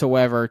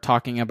whatsoever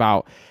talking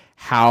about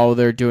how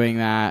they're doing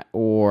that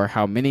or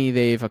how many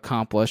they've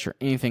accomplished or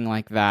anything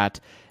like that.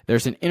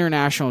 There's an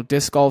International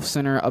Disc Golf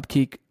Center,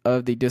 upkeep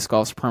of the disc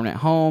golf's permanent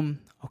home.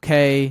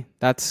 Okay,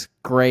 that's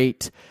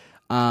great.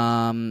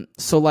 So,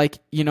 like,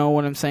 you know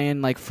what I'm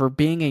saying? Like, for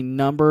being a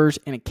numbers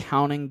and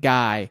accounting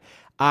guy,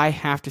 I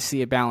have to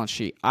see a balance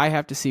sheet. I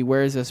have to see,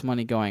 where is this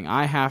money going?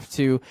 I have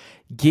to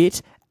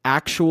get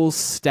actual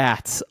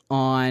stats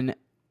on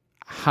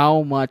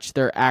how much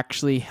they're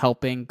actually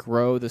helping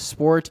grow the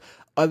sport,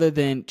 other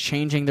than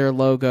changing their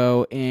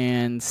logo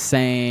and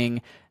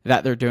saying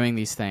that they're doing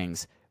these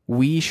things.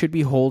 We should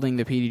be holding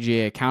the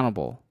PDGA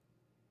accountable.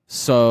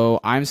 So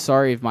I'm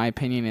sorry if my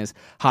opinion is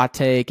hot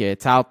take,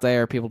 it's out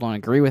there, people don't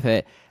agree with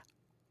it.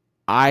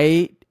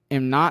 I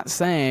am not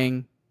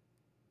saying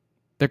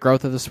the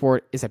growth of the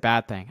sport is a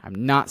bad thing.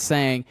 I'm not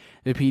saying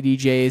the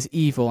PDGA is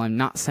evil. I'm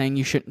not saying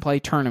you shouldn't play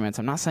tournaments.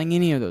 I'm not saying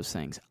any of those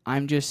things.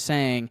 I'm just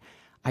saying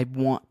I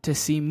want to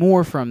see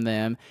more from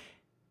them,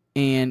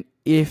 and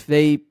if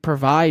they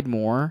provide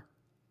more,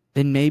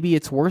 then maybe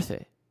it's worth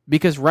it.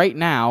 Because right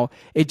now,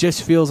 it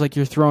just feels like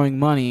you're throwing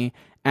money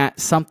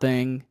at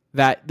something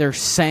that they're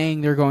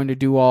saying they're going to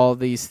do all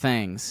these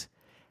things.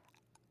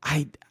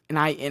 I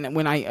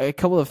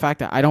couple the fact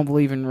that I don't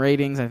believe in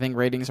ratings. I think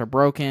ratings are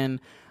broken.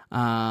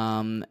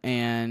 And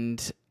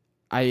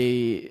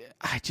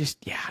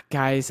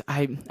guys,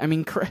 I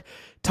mean,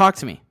 talk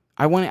to me.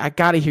 I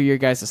gotta hear your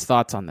guys'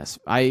 thoughts on this.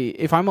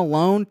 If I'm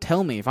alone,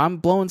 tell me. If I'm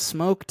blowing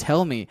smoke,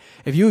 tell me.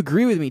 If you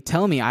agree with me,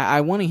 tell me.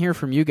 I want to hear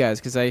from you guys,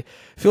 because I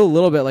feel a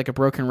little bit like a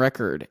broken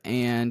record.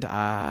 And,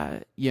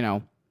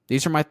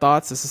 these are my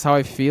thoughts. This is how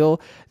I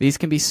feel. These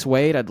can be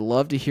swayed. I'd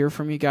love to hear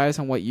from you guys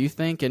on what you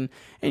think. And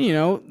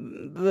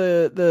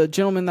the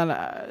gentleman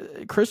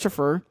that,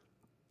 Christopher,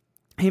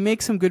 he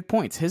makes some good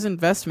points. His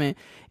investment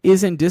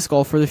is in disc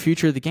golf for the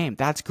future of the game.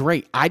 That's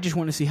great. I just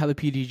want to see how the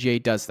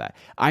PDGA does that.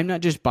 I'm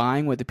not just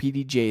buying what the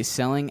PDGA is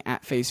selling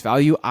at face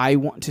value. I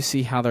want to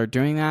see how they're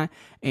doing that.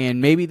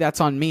 And maybe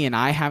that's on me, and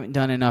I haven't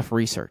done enough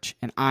research,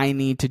 and I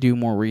need to do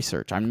more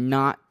research. I'm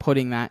not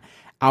putting that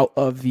out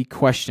of the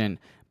question,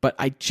 but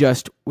I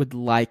just would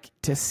like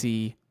to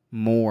see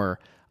more.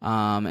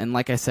 And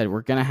like I said,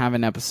 we're going to have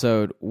an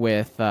episode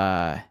with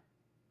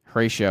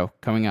Horatio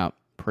coming up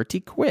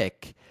pretty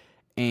quick.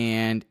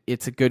 And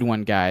it's a good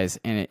one, guys,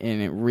 and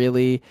it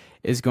really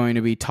is going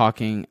to be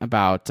talking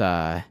about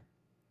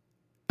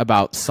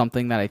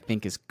something that I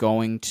think is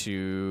going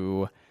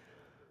to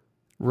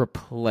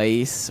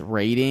replace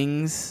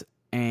ratings,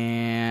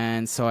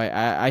 and so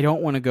I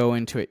don't want to go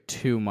into it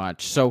too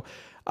much. So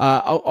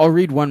I'll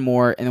read one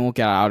more, and then we'll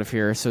get out of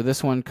here. So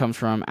this one comes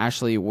from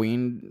Ashley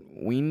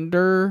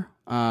Winder.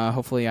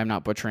 Hopefully I'm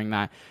not butchering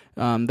that.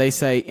 They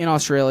say, in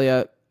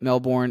Australia,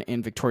 Melbourne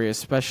and Victoria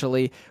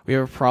especially, we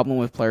have a problem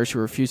with players who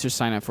refuse to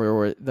sign up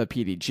for the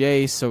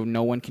PDGA, so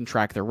no one can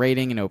track their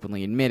rating and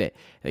openly admit it.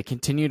 They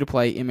continue to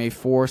play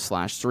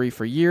MA4/3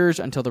 for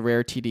years until the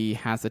rare TD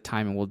has the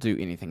time and will do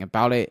anything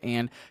about it,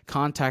 and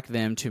contact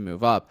them to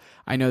move up.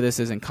 I know this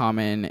isn't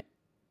common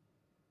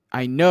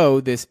I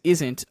know this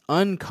isn't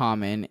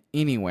uncommon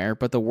anywhere,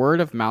 but the word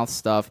of mouth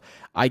stuff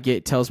I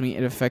get tells me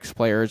it affects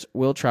players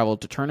will travel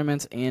to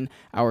tournaments in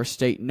our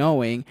state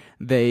knowing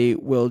they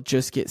will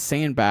just get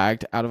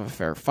sandbagged out of a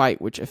fair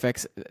fight, which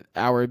affects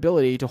our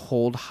ability to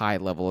hold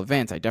high-level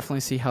events. I definitely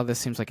see how this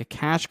seems like a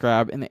cash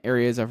grab in the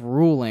areas of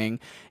ruling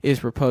is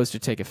proposed to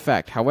take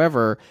effect.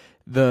 However,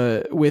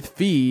 with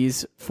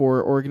fees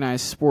for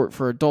organized sport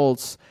for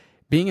adults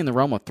being in the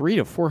realm of $300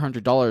 to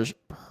 $400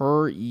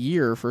 per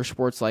year for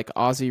sports like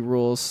Aussie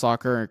rules,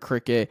 soccer, and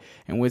cricket,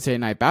 and Wednesday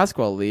night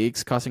basketball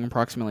leagues costing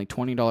approximately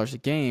 $20 a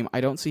game,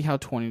 I don't see how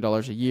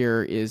 $20 a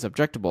year is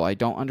objectable. I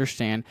don't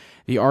understand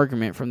the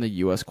argument from the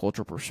U.S.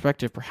 cultural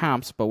perspective,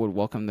 perhaps, but would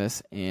welcome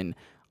this in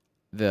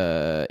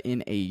the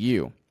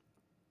AU.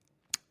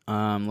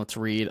 Let's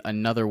read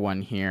another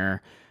one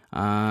here.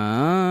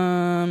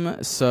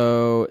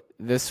 So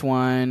this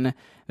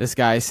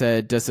guy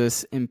said, does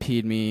this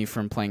impede me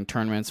from playing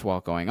tournaments while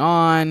going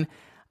on?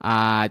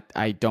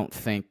 I don't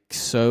think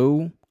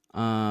so.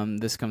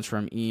 This comes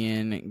from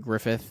Ian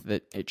Griffith,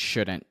 that it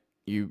shouldn't.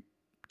 You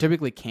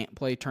typically can't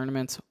play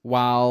tournaments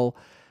or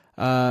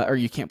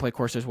you can't play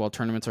courses while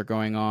tournaments are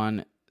going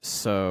on.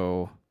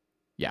 So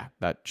yeah,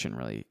 that shouldn't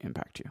really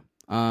impact you.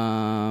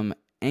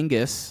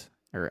 Agus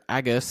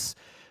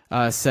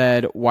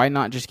said, why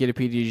not just get a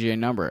PDGA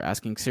number?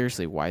 Asking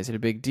seriously, why is it a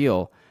big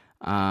deal?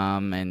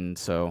 And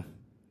so,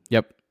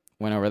 yep,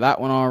 went over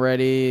that one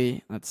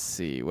already. Let's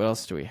see, what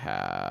else do we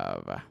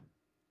have?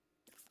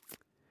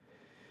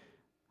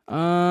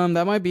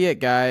 That might be it,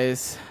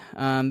 guys.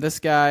 This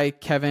guy,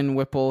 Kevin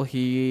Whipple,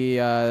 he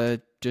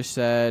just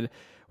said,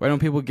 why don't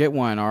people get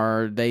one?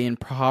 Are they in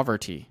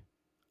poverty?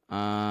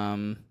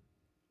 Maybe.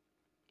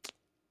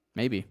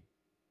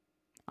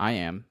 I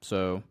am,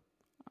 so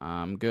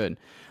I'm good.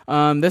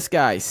 This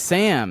guy,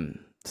 Sam,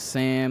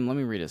 let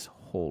me read his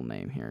whole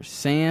name here.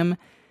 Sam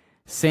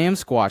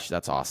Squatch,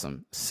 that's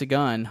awesome.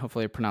 Sigun,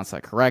 hopefully I pronounced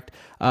that correct,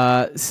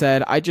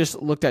 said, I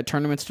just looked at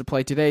tournaments to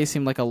play today.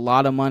 Seemed like a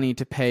lot of money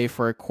to pay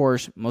for a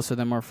course. Most of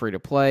them are free to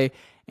play,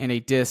 and a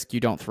disc you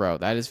don't throw.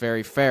 That is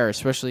very fair,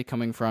 especially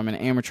coming from an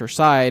amateur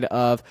side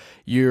of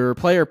your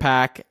player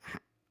pack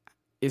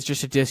is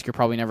just a disc you're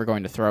probably never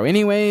going to throw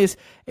anyways,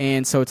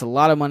 and so it's a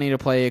lot of money to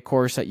play a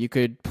course that you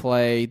could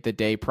play the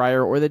day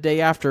prior or the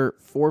day after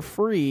for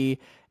free.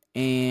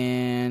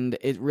 And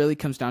it really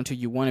comes down to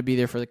you want to be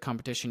there for the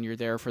competition, you're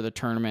there for the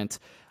tournament,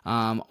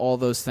 all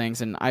those things.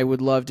 And I would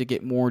love to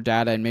get more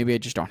data, and maybe I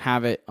just don't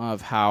have it,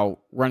 of how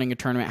running a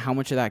tournament, how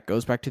much of that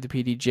goes back to the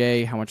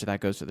PDJ, how much of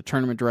that goes to the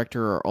tournament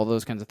director, or all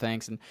those kinds of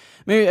things. And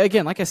maybe,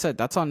 again, like I said,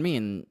 that's on me.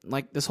 And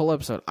like this whole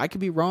episode, I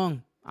could be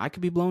wrong. I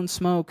could be blowing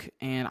smoke,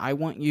 and I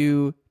want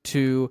you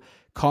to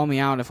call me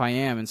out if I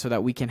am, and so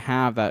that we can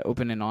have that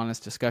open and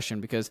honest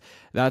discussion, because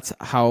that's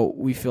how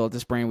we feel at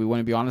this brand. We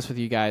want to be honest with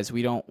you guys.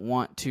 We don't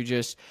want to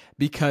just,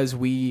 because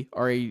we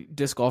are a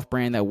disc golf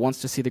brand that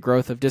wants to see the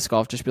growth of disc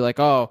golf, just be like,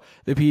 oh,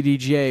 the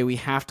PDGA, we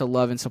have to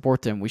love and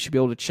support them. We should be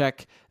able to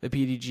check the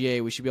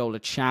PDGA. We should be able to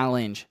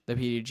challenge the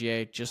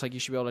PDGA, just like you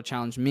should be able to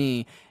challenge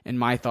me and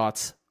my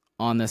thoughts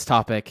on this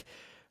topic.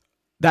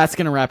 That's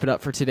going to wrap it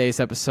up for today's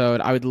episode.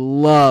 I would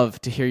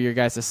love to hear your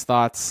guys'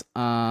 thoughts.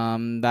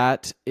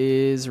 That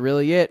is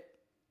really it.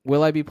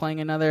 Will I be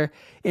playing another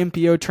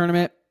MPO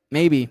tournament?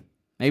 Maybe.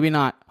 Maybe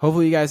not.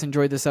 Hopefully you guys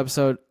enjoyed this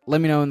episode.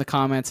 Let me know in the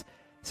comments.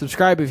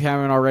 Subscribe if you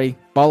haven't already.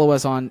 Follow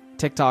us on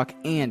TikTok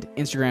and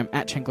Instagram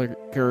at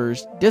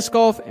Chancellor's Disc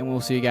Golf, and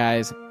we'll see you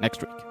guys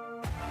next week.